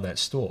sitting on that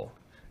stool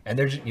and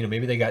they're just,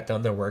 maybe they got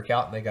done their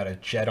workout and they got a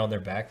jet on their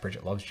back.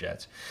 Bridget loves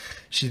jets.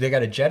 They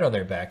got a jet on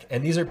their back.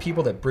 And these are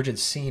people that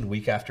Bridget's seen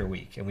week after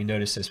week. And we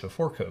noticed this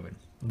before COVID,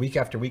 week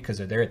after week, because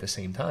they're there at the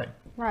same time.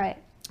 Right.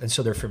 And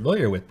so they're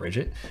familiar with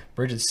Bridget.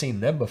 Bridget's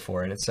seen them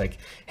before. And it's like,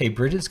 hey,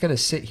 Bridget's going to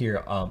sit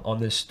here on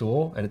this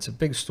stool. And it's a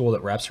big stool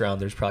that wraps around.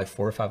 There's probably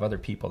 4 or 5 other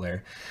people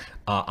there.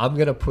 I'm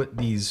going to put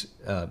these,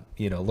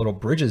 little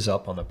bridges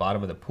up on the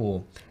bottom of the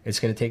pool. It's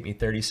going to take me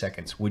 30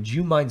 seconds. Would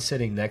you mind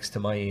sitting next to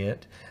my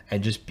aunt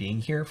and just being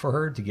here for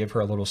her to give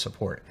her a little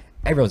support?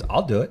 Everyone's,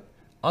 I'll do it.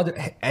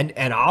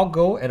 And I'll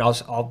go and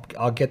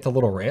I'll get the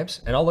little ramps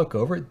and I'll look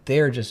over.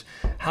 They're just,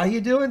 how you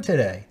doing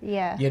today?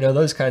 Yeah.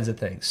 Those kinds of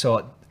things.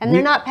 So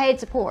they're not paid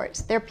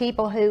supports. They're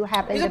people who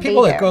happen to be there.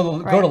 People that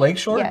go to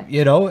Lakeshore,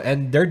 Yeah.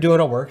 And they're doing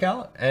a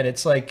workout and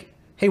it's like,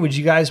 hey, would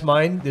you guys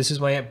mind? This is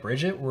my Aunt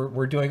Bridget.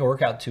 We're doing a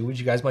workout too. Would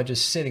you guys mind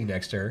just sitting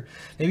next to her,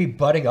 maybe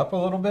butting up a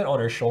little bit on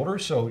her shoulder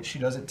so she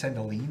doesn't tend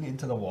to lean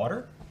into the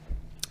water?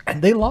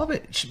 And they love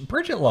it.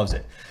 Bridget loves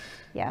it.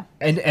 Yeah.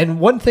 And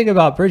one thing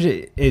about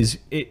Bridget is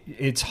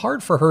it's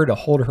hard for her to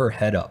hold her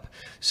head up.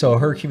 So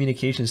her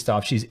communication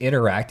style, she's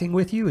interacting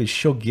with you, is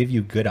she'll give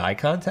you good eye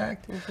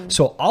contact.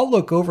 So I'll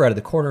look over out of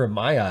the corner of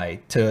my eye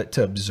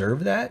to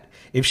observe that.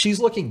 If she's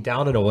looking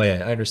down and away,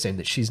 I understand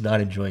that she's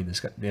not enjoying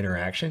this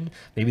interaction.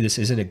 Maybe this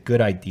isn't a good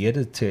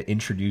idea to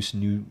introduce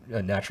new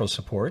natural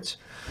supports.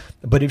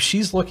 But if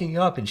she's looking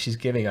up and she's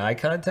giving eye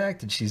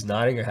contact and she's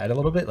nodding her head a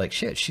little bit, like,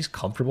 shit, she's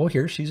comfortable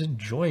here. She's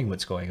enjoying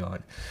what's going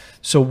on.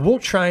 So we'll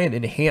try and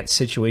enhance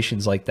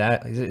situations like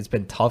that. It's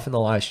been tough in the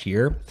last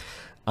year.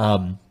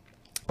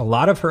 A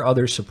lot of her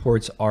other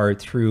supports are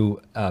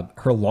through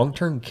her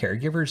long-term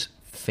caregivers'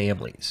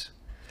 families.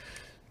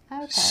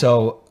 Okay.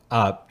 So,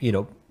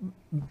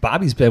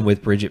 Bobby's been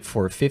with Bridget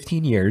for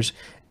 15 years,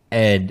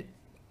 and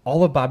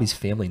all of Bobby's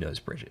family knows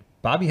Bridget.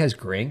 Bobby has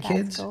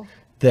grandkids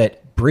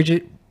that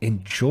Bridget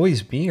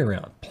enjoys being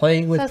around,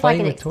 playing with, so it's playing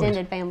like an with toys.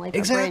 extended family for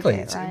Exactly.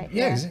 Bridget, right?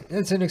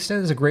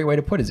 It's a great way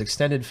to put it. It's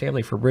extended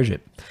family for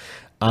Bridget.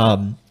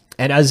 And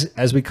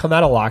as we come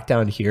out of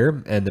lockdown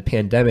here and the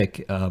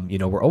pandemic,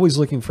 we're always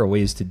looking for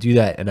ways to do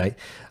that. And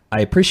I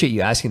appreciate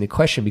you asking the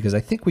question because I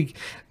think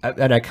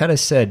I kind of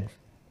said,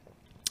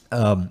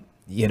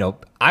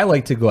 I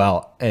like to go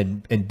out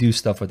and do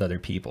stuff with other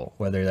people,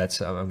 whether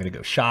that's I'm going to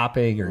go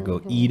shopping or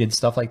go eat and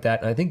stuff like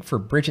that. And I think for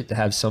Bridget to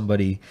have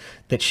somebody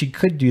that she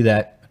could do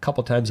that a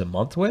couple times a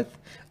month with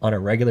on a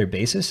regular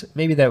basis,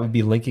 maybe that would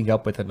be linking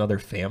up with another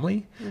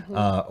family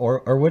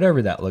or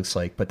whatever that looks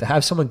like. But to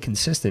have someone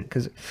consistent,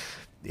 because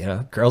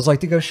girls like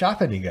to go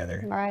shopping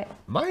together. Right.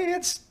 My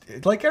aunt's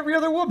like every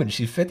other woman.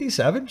 She's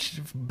 57. She's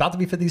about to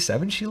be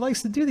 57. She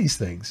likes to do these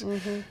things.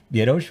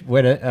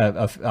 When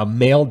a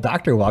male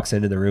doctor walks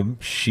into the room,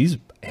 she's,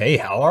 hey,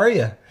 how are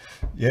you?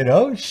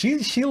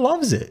 She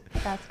loves it.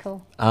 That's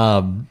cool.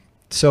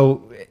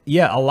 So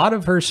yeah, a lot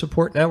of her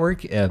support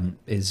network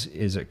is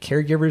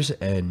caregivers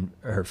and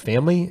her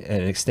family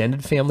and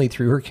extended family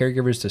through her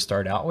caregivers to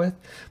start out with.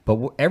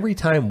 But every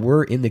time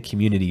we're in the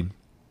community,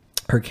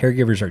 her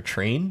caregivers are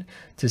trained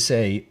to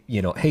say,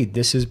 hey,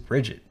 this is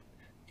Bridget.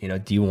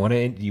 Do you want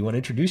to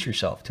introduce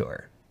yourself to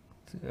her?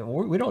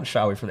 We don't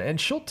shy away from that.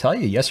 And she'll tell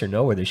you yes or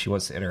no whether she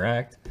wants to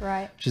interact.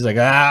 Right. She's like,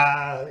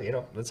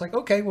 it's like,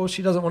 okay, well,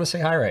 she doesn't want to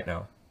say hi right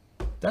now.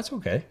 That's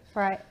okay.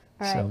 Right.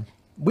 So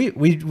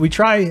we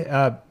try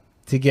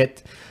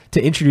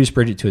to introduce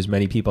Bridget to as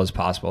many people as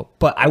possible.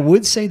 But I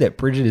would say that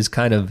Bridget is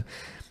kind of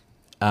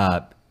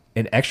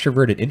an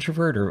extroverted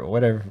introvert or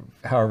whatever,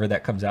 however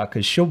that comes out,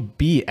 because she'll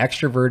be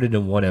extroverted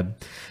and want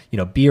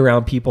to, be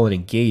around people and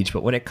engage.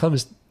 But when it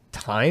comes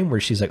time where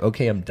she's like,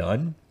 okay, I'm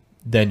done,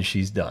 then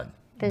she's done.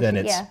 Then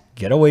it's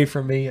get away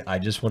from me. I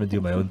just want to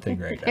do my own thing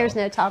right now. There's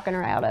no talking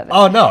her out of it.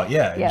 Oh no,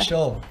 yeah. Yeah. And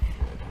she'll.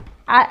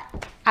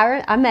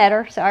 I met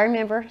her, so I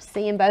remember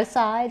seeing both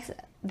sides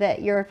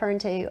that you're referring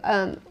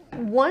to.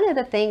 One of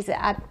the things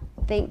that I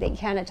think that you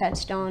kind of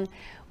touched on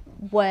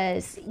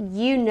was,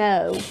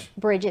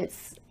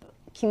 Bridget's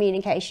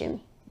communication,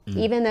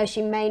 even though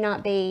she may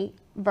not be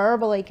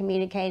verbally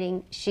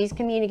communicating, she's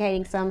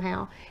communicating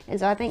somehow. And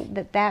so I think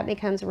that that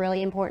becomes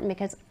really important,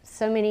 because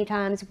so many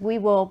times we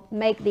will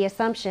make the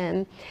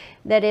assumption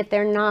that if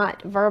they're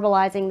not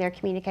verbalizing their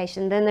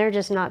communication, then they're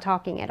just not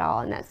talking at all.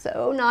 And that's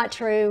so not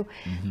true.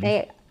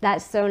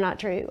 That's so not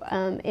true.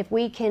 If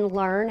we can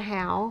learn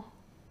how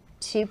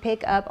to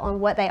pick up on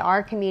what they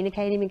are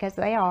communicating, because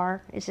they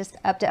are, it's just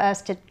up to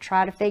us to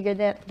try to figure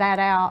that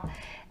out.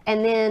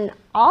 And then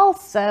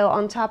also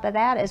on top of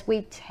that, as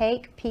we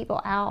take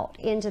people out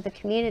into the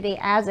community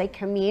as a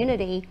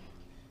community,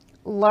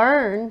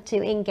 learn to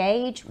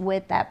engage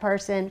with that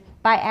person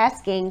by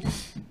asking,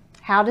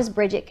 how does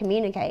Bridget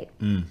communicate?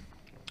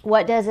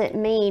 What does it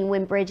mean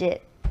when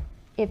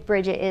if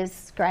Bridget is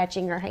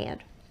scratching her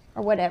hand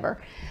or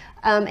whatever?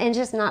 And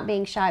just not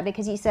being shy,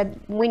 because you said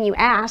when you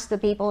asked the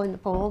people in the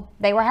pool,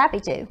 they were happy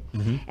to.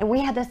 And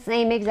we had the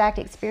same exact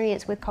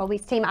experience with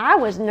Colby's team. I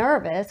was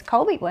nervous.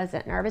 Colby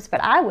wasn't nervous,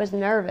 but I was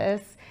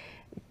nervous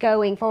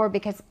going forward,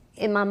 because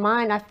in my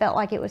mind, I felt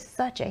like it was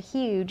such a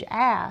huge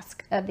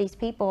ask of these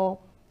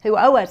people who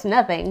owe us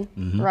nothing,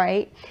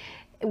 right?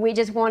 We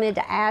just wanted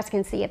to ask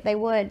and see if they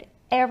would,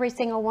 every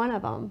single one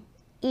of them,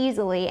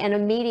 easily and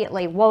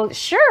immediately. Well,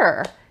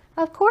 sure,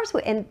 of course.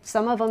 And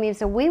some of them even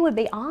said, we would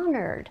be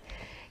honored.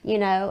 You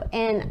know,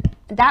 and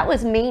that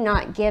was me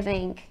not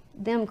giving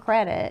them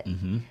credit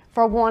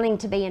for wanting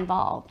to be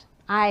involved.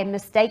 I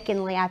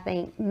mistakenly, I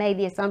think, made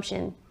the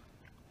assumption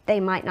they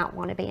might not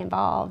want to be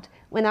involved,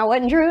 when that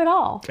wasn't true at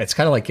all. It's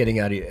kind of like getting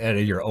out of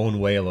your own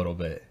way a little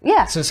bit.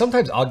 Yeah. So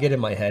sometimes I'll get in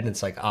my head and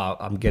it's like, oh,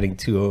 I'm getting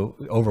too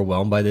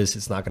overwhelmed by this.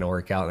 It's not going to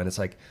work out. And it's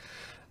like,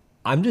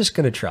 I'm just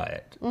going to try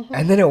it.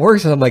 And then it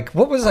works. And I'm like,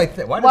 what was I?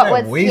 Why did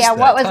I waste that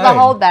what was time?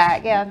 the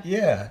holdback? Yeah.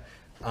 Yeah.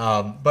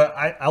 But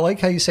I like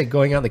how you said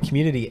going out in the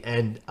community.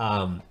 And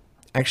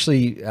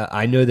actually,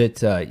 I know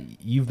that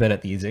you've been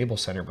at the Azable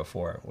Center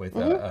before with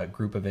a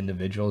group of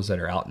individuals that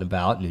are out and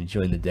about and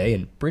enjoying the day.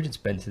 And Bridget's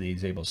been to the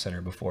Azable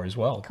Center before as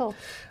well. Cool.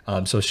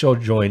 So she'll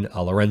join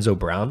Lorenzo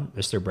Brown.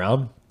 Mr.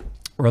 Brown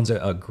runs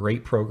a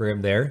great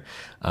program there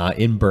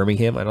in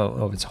Birmingham. I don't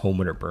know if it's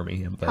Homewood or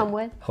Birmingham, but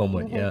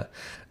Homewood, yeah.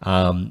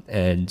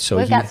 And so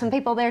we've got some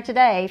people there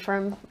today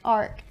from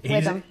ARC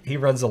with him. He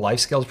runs the Life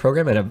Skills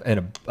program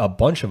and a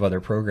bunch of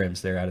other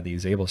programs there out of the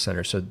Azable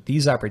Center. So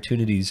these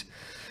opportunities,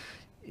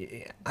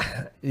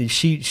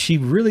 she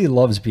really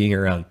loves being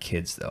around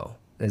kids, though,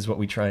 is what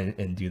we try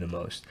and do the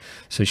most.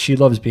 So she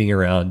loves being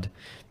around,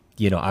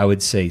 I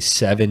would say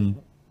 6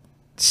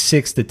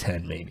 to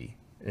 10 maybe.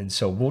 And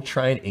so we'll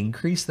try and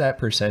increase that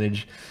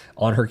percentage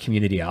on her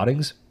community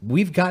outings.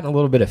 We've gotten a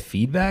little bit of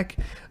feedback,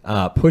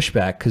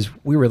 pushback, because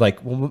we were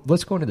like, well,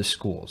 let's go into the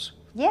schools.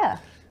 Yeah,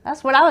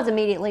 that's what I was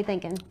immediately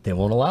thinking. They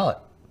won't allow it.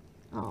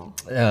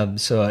 Oh.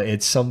 So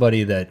it's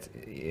somebody that,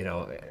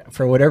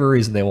 for whatever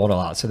reason, they won't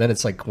allow it. So then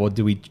it's like, well,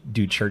 do we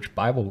do church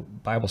Bible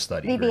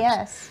study VBS.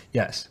 groups?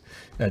 Yes,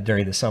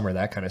 during the summer,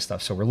 that kind of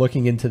stuff. So we're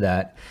looking into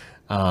that.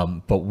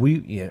 But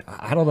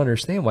I don't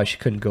understand why she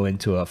couldn't go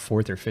into a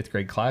 4th or 5th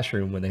grade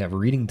classroom when they have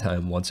reading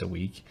time once a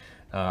week,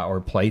 or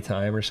play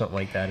time or something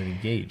like that, and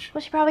engage.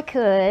 Well, she probably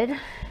could.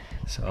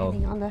 So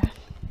depending on the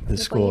people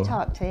school you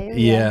talk to.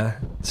 Yeah.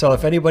 So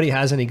if anybody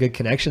has any good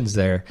connections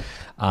there,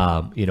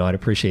 I'd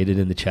appreciate it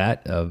in the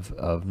chat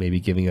of maybe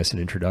giving us an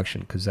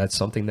introduction, because that's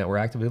something that we're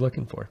actively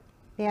looking for.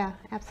 Yeah,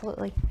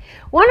 absolutely.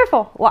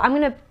 Wonderful. Well, I'm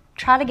going to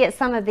try to get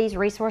some of these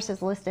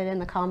resources listed in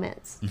the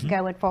comments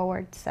going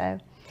forward. So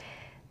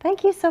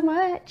thank you so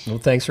much. Well,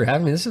 thanks for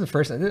having me. This is the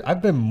first.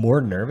 I've been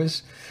more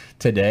nervous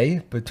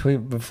today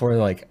before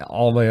like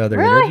all my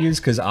other interviews,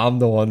 because I'm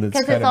the one that's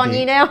because it's on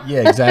you now.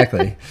 Yeah,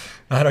 exactly.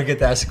 I don't get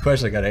to ask a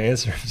question. I got to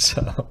answer them.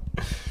 So,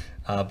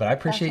 but I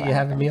appreciate you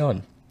having me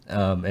on.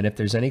 And if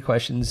there's any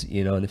questions,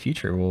 in the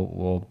future,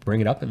 we'll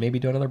bring it up and maybe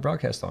do another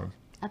broadcast on them.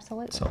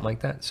 Absolutely. Something like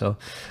that. So,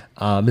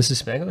 Mrs.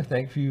 Spangler,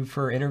 thank you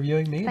for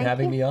interviewing me and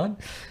having me on.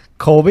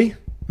 Colby,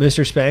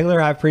 Mr.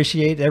 Spangler, I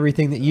appreciate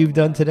everything that you've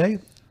done today.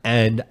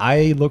 And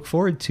I look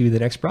forward to the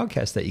next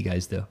broadcast that you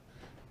guys do.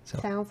 So.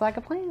 Sounds like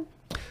a plan.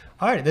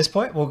 All right, at this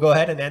point, we'll go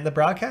ahead and end the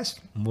broadcast.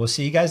 We'll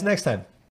see you guys next time.